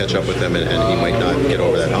is going to catch up with him, and he might not get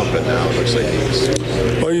over that hump, but now it looks like he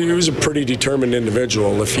was a pretty determined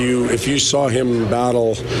individual. If you saw him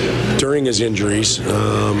battle during his injuries,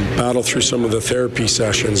 battle through some of the therapy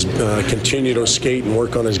sessions, continue to skate and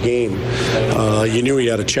work on his game, you knew he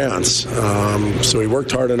had a chance. So he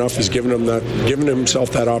worked hard enough. He's given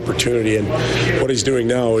himself that opportunity, and what he's doing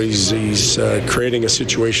now, he's creating a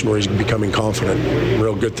situation where he's becoming confident.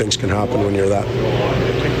 Real good things can happen when you're that.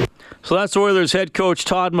 So that's Oilers head coach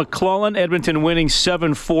Todd McLellan. Edmonton winning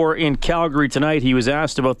 7-4 in Calgary tonight. He was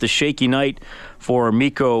asked about the shaky night for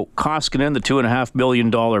Mikko Koskinen, the $2.5 million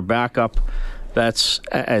backup. That's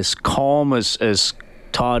as calm as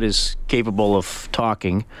Todd is capable of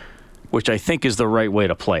talking, which I think is the right way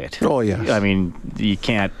to play it. Oh, yes. I mean, you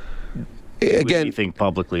can't do again, anything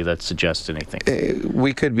publicly that suggests anything.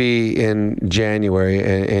 We could be in January,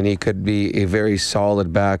 and he could be a very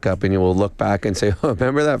solid backup, and you will look back and say, oh,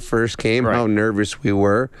 remember that first game, right, how nervous we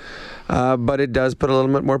were? But it does put a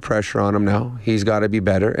little bit more pressure on him now. He's got to be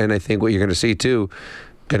better, and I think what you're going to see, too,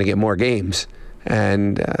 going to get more games.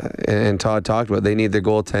 And Todd talked about they need their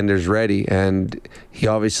goaltenders ready, and he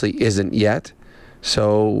obviously isn't yet.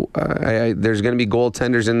 So there's going to be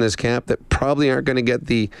goaltenders in this camp that probably aren't going to get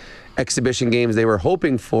the exhibition games they were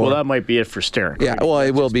hoping for. Well, that might be it for Sterren. Yeah, well,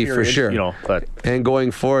 it will be for sure. But and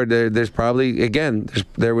going forward, there's probably, again,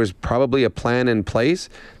 there was probably a plan in place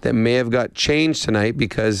that may have got changed tonight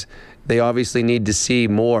because they obviously need to see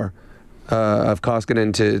more of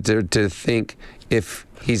Koskinen to think if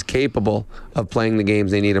he's capable of playing the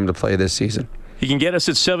games they need him to play this season. You can get us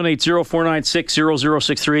at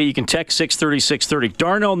 780-496-0063. You can text 630-630.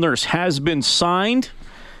 Darnell Nurse has been signed.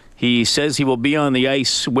 He says he will be on the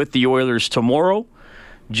ice with the Oilers tomorrow.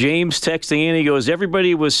 James texting in, he goes,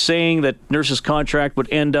 everybody was saying that Nurse's contract would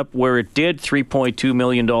end up where it did, $3.2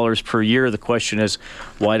 million per year. The question is,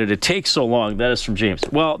 why did it take so long? That is from James.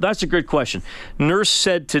 Well, that's a good question. Nurse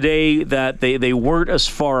said today that they weren't as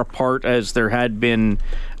far apart as there had been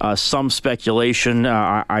some speculation.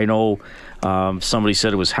 I know somebody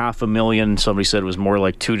said it was $500,000. Somebody said it was more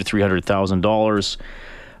like $200,000 to $300,000.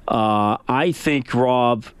 I think,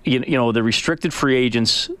 Rob, you know, the restricted free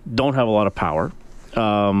agents don't have a lot of power.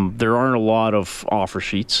 There aren't a lot of offer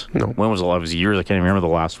sheets. No. When was the last? It was years. I can't even remember the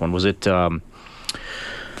last one. Was it?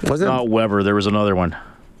 Was it not Weber? There was another one.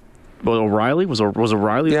 Was O'Reilly? Was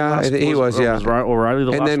O'Reilly? Yeah, the last he was. Yeah, was O'Reilly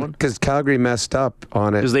the last one? And then because Calgary messed up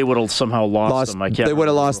on it, because they would have somehow lost them. I can't. They would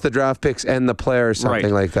have lost the draft picks and the player or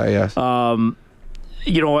something like that. Yes.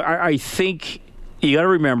 You know, I think you got to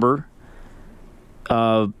remember.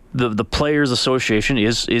 The Players Association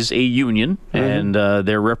is a union, and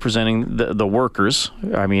they're representing the workers.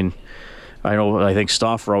 I mean, I think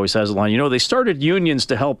Stauffer always has a line. You know, they started unions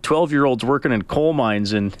to help 12-year-olds working in coal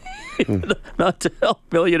mines and not to help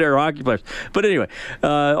millionaire hockey players. But anyway,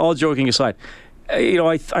 all joking aside, you know,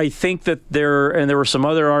 I think that there were some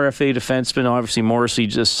other RFA defensemen. Obviously, Morrissey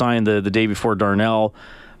just signed the day before Darnell.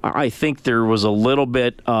 I think there was a little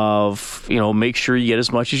bit of, make sure you get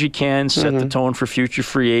as much as you can, set the tone for future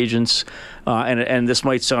free agents. And this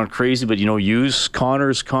might sound crazy, but, use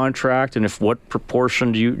Connor's contract, and what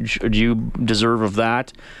proportion do you deserve of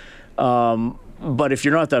that? But if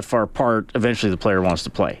you're not that far apart, eventually the player wants to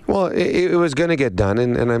play. Well, it was going to get done,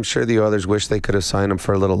 and I'm sure the others wish they could have signed him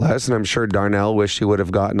for a little less, and I'm sure Darnell wished he would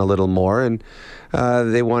have gotten a little more, and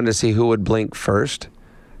they wanted to see who would blink first.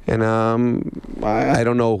 And I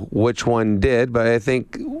don't know which one did, but I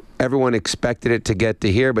think everyone expected it to get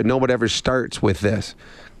to here, but nobody ever starts with this.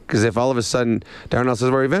 Because if all of a sudden Darnell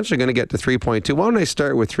says, we're eventually going to get to 3.2, why don't I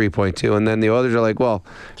start with 3.2? And then the others are like, well,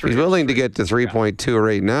 if he's willing to get to 3.2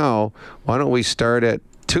 right now, why don't we start at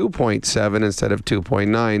 2.7 instead of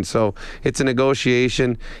 2.9? So it's a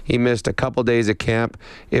negotiation. He missed a couple days of camp.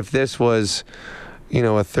 If this was, a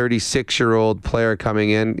 36-year-old player coming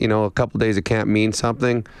in, a couple days of camp means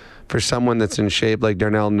something. For someone that's in shape like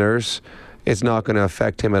Darnell Nurse, it's not going to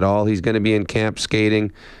affect him at all. He's going to be in camp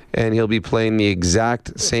skating, and he'll be playing the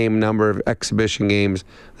exact same number of exhibition games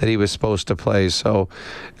that he was supposed to play. So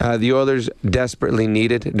the Oilers desperately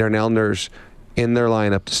needed Darnell Nurse in their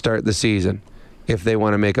lineup to start the season if they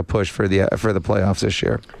want to make a push for the playoffs this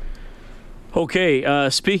year. Okay,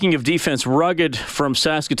 speaking of defense, Rugged from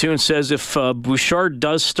Saskatoon says if Bouchard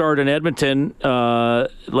does start in Edmonton,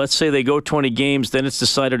 let's say they go 20 games, then it's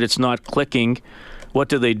decided it's not clicking. What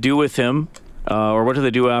do they do with him? Or what do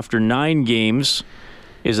they do after 9 games?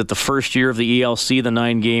 Is it the first year of the ELC, the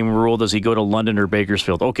 9-game rule? Does he go to London or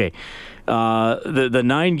Bakersfield? Okay. The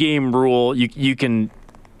 9-game rule, you can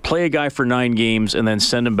play a guy for 9 games and then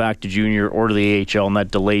send him back to junior or to the AHL, and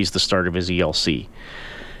that delays the start of his ELC.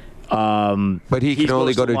 But he can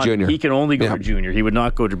only go to junior. He can only go to junior. He would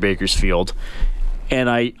not go to Bakersfield. And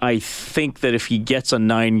I think that if he gets a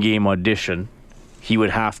 9-game audition, he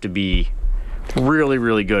would have to be really,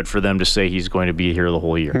 really good for them to say he's going to be here the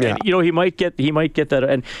whole year. Yeah. And, he might get that.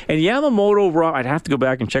 And Yamamoto, I'd have to go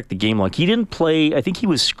back and check the game log. He didn't play. I think he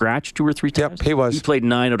was scratched 2 or 3 times. Yep, he was. He played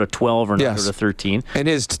 9 out of 12 or 9 out of 13. And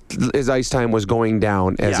his ice time was going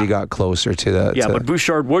down as he got closer to the. Yeah, but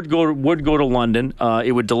Bouchard would go to London.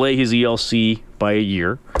 It would delay his ELC by a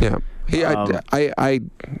year. Yeah, I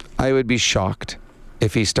would be shocked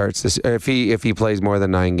if he starts this. If he plays more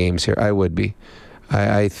than 9 games here, I would be.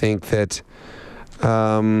 I think that.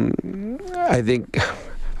 I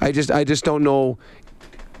just don't know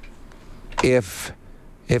if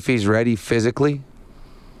he's ready physically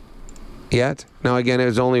yet. Now, again, it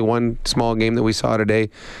was only one small game that we saw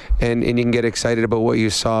today, and you can get excited about what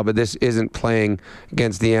you saw, but this isn't playing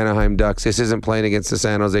against the Anaheim Ducks. This isn't playing against the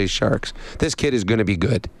San Jose Sharks. This kid is going to be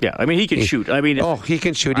good. Yeah, I mean, he can shoot. He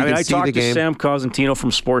can shoot. He can see the game. I talked to Sam Cosentino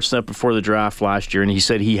from Sportsnet before the draft last year, and he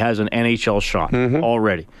said he has an NHL shot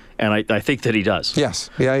already. And I think that he does.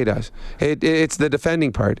 Yes. Yeah, he does. It's the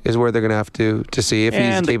defending part is where they're going to have to see if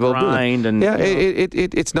he's capable of doing it.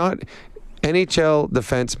 It's not NHL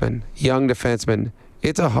defenseman, young defenseman.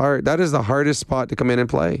 That is the hardest spot to come in and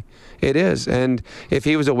play. It is. And if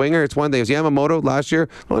he was a winger, it's one thing. It was Yamamoto last year.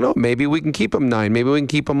 Well, no, maybe we can keep him 9. Maybe we can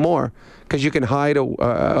keep him more because you can hide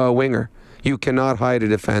a winger. You cannot hide a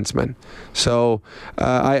defenseman. So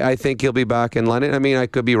I think he'll be back in London. I mean, I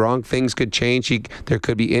could be wrong. Things could change. There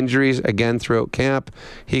could be injuries again throughout camp.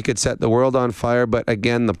 He could set the world on fire. But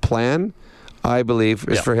again, the plan, I believe,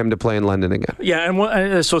 is for him to play in London again. Yeah,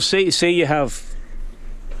 and so say you have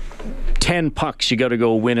 10 pucks you got to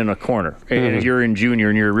go win in a corner. And if you're in junior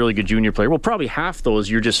and you're a really good junior player, well, probably half those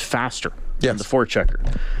you're just faster than the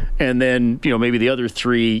forechecker. And then, maybe the other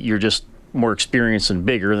 3 you're just more experienced and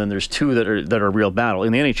bigger. Then there's 2 that are real battle.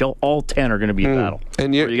 In the NHL, all 10 are going to be a battle.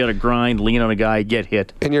 And you got to grind, lean on a guy, get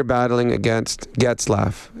hit. And you're battling against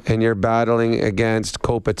Getzlaf, and you're battling against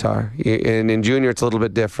Kopitar. And in junior, it's a little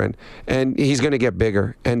bit different. And he's going to get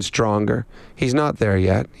bigger and stronger. He's not there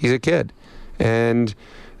yet. He's a kid. And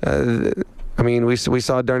we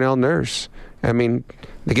saw Darnell Nurse. I mean,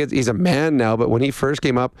 he's a man now, but when he first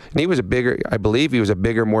came up, and he was I believe he was a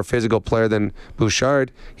bigger, more physical player than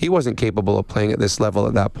Bouchard. He wasn't capable of playing at this level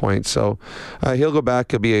at that point. So he'll go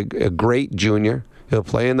back. He'll be a great junior. He'll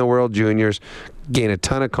play in the World Juniors, gain a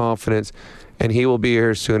ton of confidence, and he will be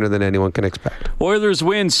here sooner than anyone can expect. Oilers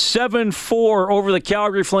win 7-4 over the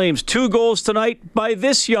Calgary Flames. 2 goals tonight by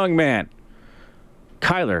this young man,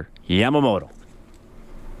 Kailer Yamamoto.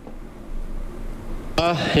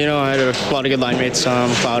 I had a lot of good line mates,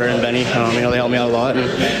 Clouder and Benny. They helped me out a lot,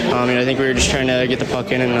 and I think we were just trying to get the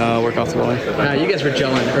puck in and work off the goal. You guys were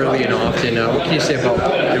gelling early and often. What can you say about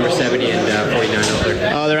number 70 and 49 out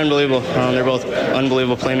there? They're unbelievable. They're both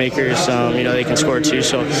unbelievable playmakers. They can score too,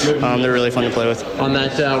 so they're really fun to play with. On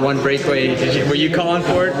that one breakaway, were you calling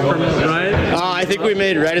for it from Ryan? I think we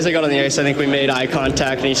made, right as I got on the ice, I think we made eye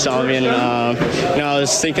contact, and he saw me, and I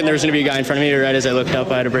was thinking there was going to be a guy in front of me. Right as I looked up,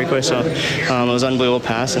 I had a breakaway, so it was an unbelievable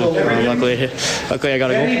pass, and luckily I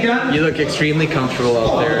got a goal. You look extremely comfortable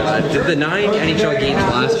out there. Did the 9 NHL games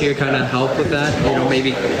last year kind of help with that?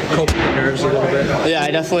 Maybe cope with the nerves a little bit? Yeah,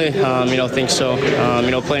 I definitely think so.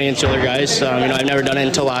 Playing against the other guys, I've never done it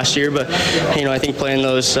until last year, but I think playing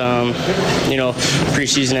those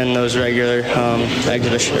preseason and those regular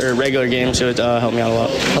games, it would help me out a lot.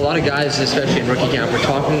 A lot of guys, especially in rookie camp, were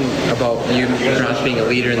talking about you perhaps being a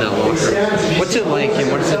leader in that locker room. What's it like, and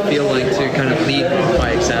what does it feel like to kind of lead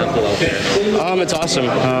by example out there? It's awesome.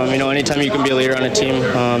 Anytime you can be a leader on a team,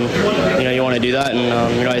 you want to do that,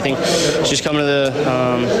 and I think just coming to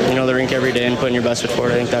the rink every day and putting your best foot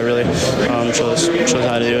forward, I think that really shows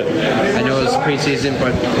how to do it. I know it's preseason,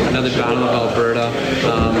 but another battle of Alberta.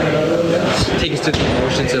 Take us to the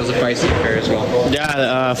emotions. It was a feisty affair as well.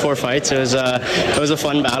 Yeah, 4 fights. It was a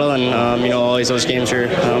fun battle, and always those games are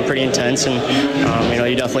pretty intense, and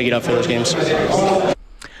you definitely get up for those games.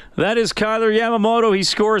 That is Kailer Yamamoto. He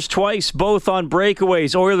scores twice, both on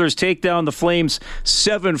breakaways. Oilers take down the Flames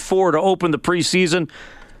 7-4 to open the preseason.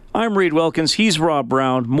 I'm Reed Wilkins. He's Rob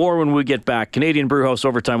Brown. More when we get back. Canadian Brewhouse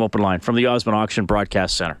Overtime Open Line from the Osmond Auction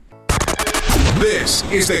Broadcast Center. This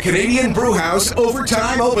is the Canadian Brewhouse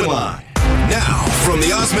Overtime Open Line. Now, from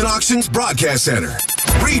the Osmond Auctions Broadcast Center,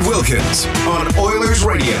 Reed Wilkins on Oilers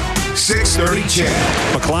Radio, 630 CHED.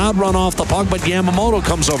 McLeod run off the puck, but Yamamoto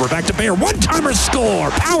comes over. Back to Bear. One-timer score.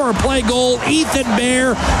 Power play goal, Ethan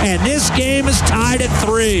Bear. And this game is tied at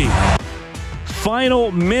 3.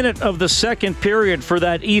 Final minute of the second period for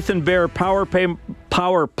that Ethan Bear power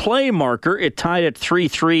play marker. It tied at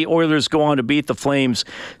 3-3. Oilers go on to beat the Flames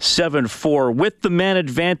 7-4. With the man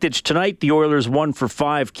advantage tonight, the Oilers 1 for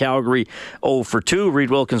 5, Calgary 0 for 2. Reed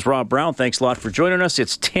Wilkins, Rob Brown, thanks a lot for joining us.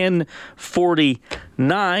 It's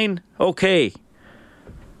 10:49. Okay.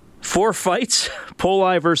 4 fights.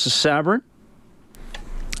 Poli versus Sabourin.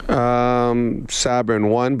 Sabourin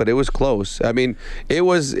won, but it was close. I mean, it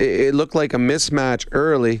looked like a mismatch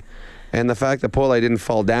early, and the fact that Poli didn't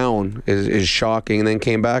fall down is shocking, and then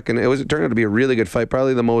came back, and it turned out to be a really good fight,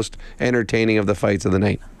 probably the most entertaining of the fights of the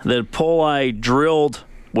night. That Poli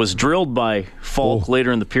was drilled by Falk later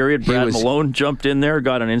in the period. Brad Malone jumped in there,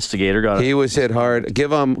 got an instigator. He was hit hard.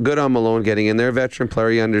 Good on Malone getting in there. Veteran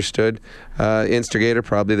player, he understood. Instigator,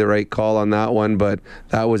 probably the right call on that one, but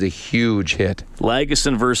that was a huge hit.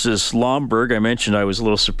 Lagesson versus Lomberg. I mentioned I was a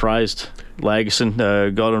little surprised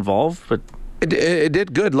Lagesson got involved, but it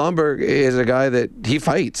did good. Lomberg is a guy that he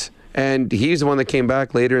fights. And he's the one that came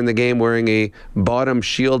back later in the game wearing a bottom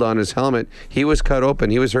shield on his helmet. He was cut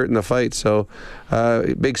open. He was hurt in the fight. So,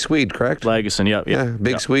 big Swede, correct? Lagesson, yeah.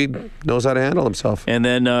 Big Swede knows how to handle himself. And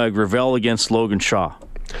then Gravel against Logan Shaw.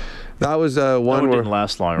 That was one where didn't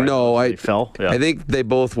last long, right? No, they fell. Yeah. I think they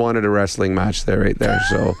both wanted a wrestling match right there.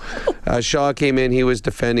 So Shaw came in. He was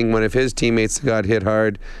defending one of his teammates that got hit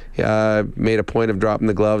hard. Made a point of dropping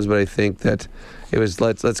the gloves, but I think that it was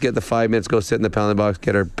let's get the 5 minutes, go sit in the penalty box,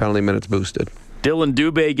 get our penalty minutes boosted. Dylan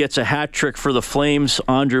Dubé gets a hat trick for the Flames.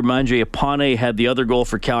 Andre Mangiapane had the other goal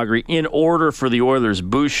for Calgary. In order for the Oilers,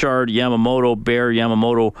 Bouchard, Yamamoto, Bear,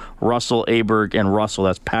 Yamamoto, Russell, Aberg, and Russell.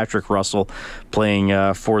 That's Patrick Russell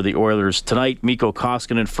playing for the Oilers tonight. Mikko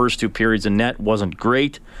Koskinen, first 2 periods in net, wasn't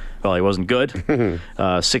great. Well, he wasn't good.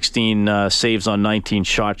 16 saves on 19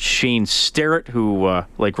 shots. Shane Sterrett, who,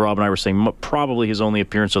 like Rob and I were saying, probably his only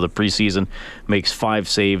appearance of the preseason, makes 5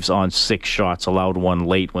 saves on 6 shots, allowed 1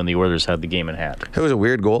 late when the Oilers had the game in hand. It was a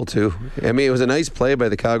weird goal, too. I mean, it was a nice play by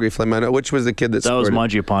the Calgary Flame. Which was the kid that scored? That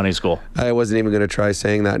was Mangiapane's goal. I wasn't even going to try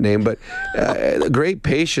saying that name, but great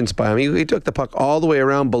patience by him. He took the puck all the way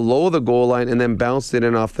around below the goal line and then bounced it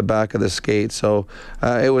in off the back of the skate. So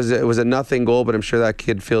it was a nothing goal, but I'm sure that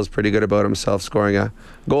kid feels pretty good about himself scoring a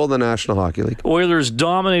goal in the National Hockey League. Oilers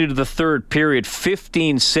dominated the third period.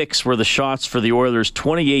 15-6 were the shots for the Oilers,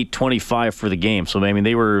 28-25 for the game. So, I mean,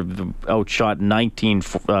 they were outshot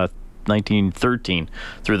 19-3 19-13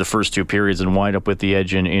 through the first two periods and wind up with the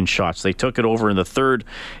edge in shots. They took it over in the third,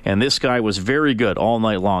 and this guy was very good all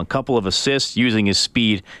night long. Couple of assists using his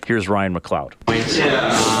speed. Here's Ryan McLeod.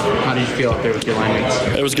 How did you feel out there with your line mates?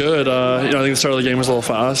 It was good. I think the start of the game was a little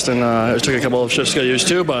fast, and it took a couple of shifts to get used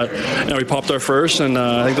to, but we popped our first, and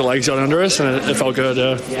I think the legs got under us, and it felt good,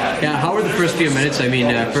 Yeah, how were the first few minutes? I mean,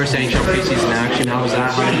 first NHL preseason action, how was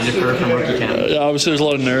that? How did it differ from rookie camp? Yeah, obviously there's a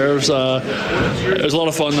lot of nerves. It was a lot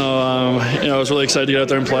of fun, though. I was really excited to get out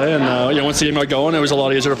there and play, and once the game got going, it was a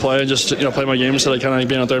lot easier to play and just play my game instead of kind of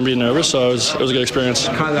being out there and being nervous, so it was a good experience.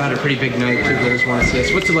 Kyler had a pretty big night, 2 goals, 1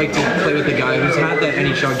 assist. What's it like to play with a guy who's had that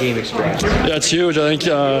NHL game experience? Yeah, it's huge. I think,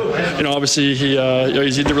 obviously he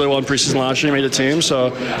did really well in preseason last year. He made the team, so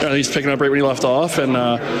he's picking up right when he left off, and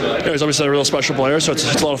he's obviously a real special player, so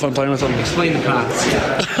it's a lot of fun playing with him. Explain the pass.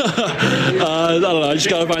 I don't know. I just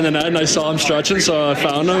got to find the net, and I saw him stretching, so I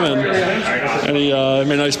found him, and he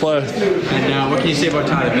made a nice play. And what can you say about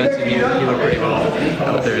Tyler Benson? He looked pretty well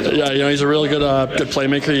out there. Yeah, he's a really good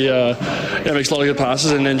playmaker. He makes a lot of good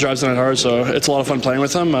passes and then drives the net hard, so it's a lot of fun playing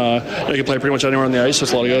with him. He can play pretty much anywhere on the ice,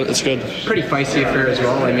 so it's good. Pretty feisty affair as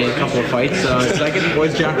well. I mean, a couple of fights. Is that getting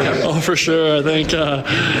boys jacked up? Oh, for sure. I think you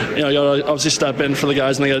got to obviously step in for the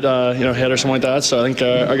guys and they get hit or something like that. So I think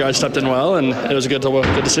our guys stepped in well, and it was good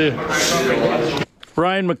to see.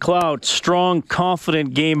 Ryan McLeod, strong,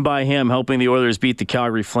 confident game by him, helping the Oilers beat the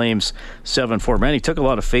Calgary Flames 7-4. Man, he took a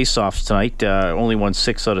lot of face-offs tonight, only won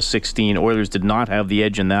 6 out of 16. Oilers did not have the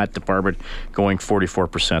edge in that department, going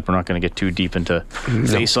 44%. We're not going to get too deep into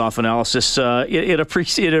face-off analysis in a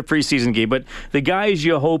preseason game, but the guys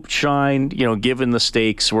you hoped shined, given the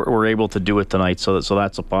stakes, were able to do it tonight, so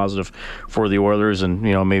that's a positive for the Oilers, and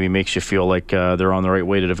maybe makes you feel like they're on the right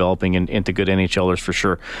way to developing into good NHLers for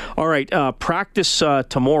sure. All right, practice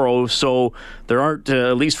tomorrow, so there aren't,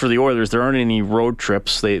 at least for the Oilers, there aren't any road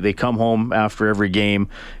trips. They come home after every game,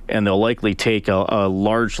 and they'll likely take a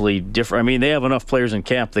largely different. I mean, they have enough players in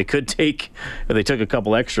camp. They could take, if they took a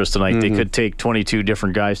couple extras tonight, they could take 22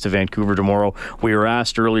 different guys to Vancouver tomorrow. We were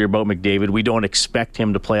asked earlier about McDavid. We don't expect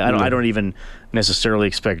him to play. I don't even necessarily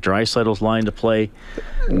expect Draisaitl's line to play.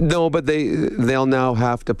 No, but they'll now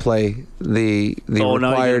have to play the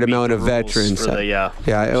required amount of veterans.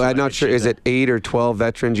 I'm not sure. Is it 8 or 12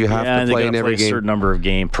 veterans you have to play in every game? A certain number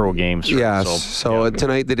of pro games. So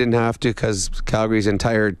tonight they didn't have to because Calgary's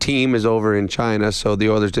entire team is over in China, so the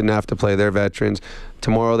Oilers didn't have to play their veterans.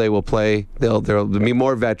 Tomorrow they will play. There'll be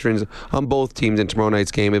more veterans on both teams in tomorrow night's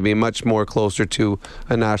game. It'll be much more closer to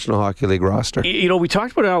a National Hockey League roster. We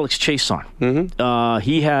talked about Alex Chiasson.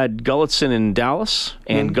 He had Gulutzan in Dallas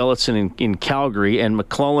and Gulutzan in Calgary, and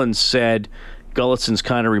McClellan said Gulutzan's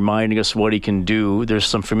kind of reminding us what he can do. There's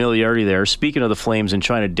some familiarity there. Speaking of the Flames in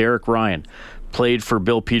China, Derek Ryan played for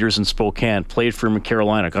Bill Peters in Spokane, played for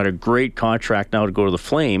Carolina, got a great contract now to go to the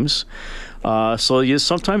Flames. So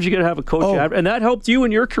sometimes you got to have a coach, and that helped you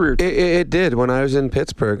in your career. It did. When I was in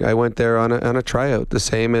Pittsburgh, I went there on a tryout, the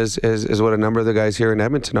same as what a number of the guys here in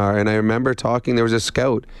Edmonton are. And I remember talking. There was a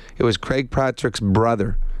scout. It was Craig Patrick's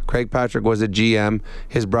brother. Craig Patrick was a GM.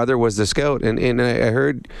 His brother was the scout, and I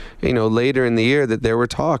heard, later in the year that there were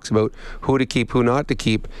talks about who to keep, who not to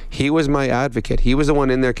keep. He was my advocate. He was the one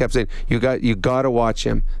in there kept saying, "You got to watch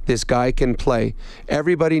him. This guy can play."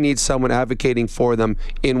 Everybody needs someone advocating for them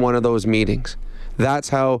in one of those meetings. That's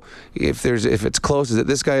how, if it's close, is it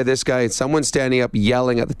this guy, someone standing up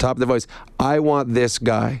yelling at the top of their voice, "I want this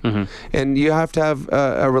guy." And you have to have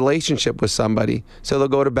a relationship with somebody so they'll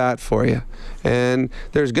go to bat for you. And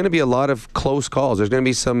there's going to be a lot of close calls. There's going to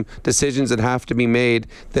be some decisions that have to be made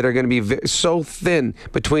that are going to be so thin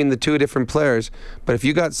between the two different players. But if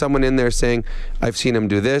you got someone in there saying, "I've seen him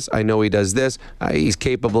do this, I know he does this, he's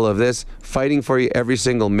capable of this," fighting for you every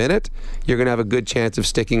single minute, you're going to have a good chance of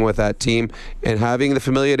sticking with that team. And having the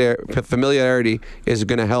familiarity is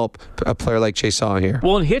going to help a player like Chiasson here.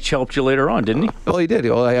 Well, and Hitch helped you later on, didn't he? Well, he did.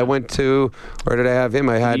 Well, I went to, where did I have him?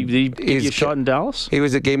 Did he give you a shot in Dallas?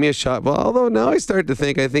 Gave me a shot. Well, although now I start to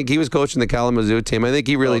think, I think he was coaching the Kalamazoo team. I think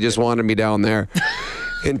he really just wanted me down there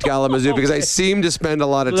in Kalamazoo because I seem to spend a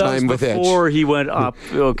lot of time with Hitch. Before he went up.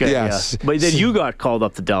 Okay. Yes. Yeah. But then you got called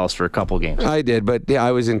up to Dallas for a couple games. I did, but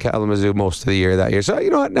I was in Kalamazoo most of the year that year. So, you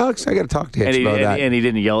know what, Alex, I got to talk to Hitch about that. And he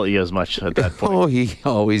didn't yell at you as much at that point. Oh, he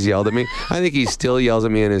always yelled at me. I think he still yells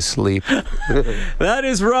at me in his sleep. That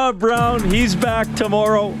is Rob Brown. He's back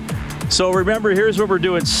tomorrow. So remember, here's what we're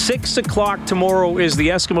doing. 6 o'clock tomorrow is the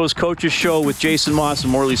Eskimos Coaches Show with Jason Moss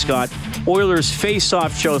and Morley Scott. Oilers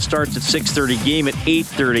Face-Off Show starts at 6:30, game at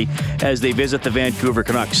 8:30 as they visit the Vancouver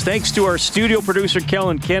Canucks. Thanks to our studio producer,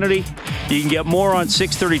 Kellen Kennedy. You can get more on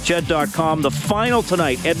 630ched.com. The final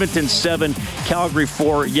tonight, Edmonton 7, Calgary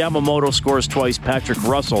 4. Yamamoto scores twice. Patrick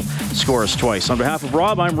Russell scores twice. On behalf of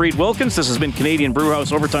Rob, I'm Reed Wilkins. This has been Canadian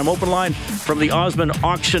Brewhouse Overtime Open Line from the Osmond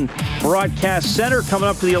Auction Broadcast Center. Coming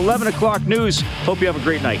up to the 11 o'clock news. Hope you have a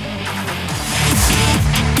great night.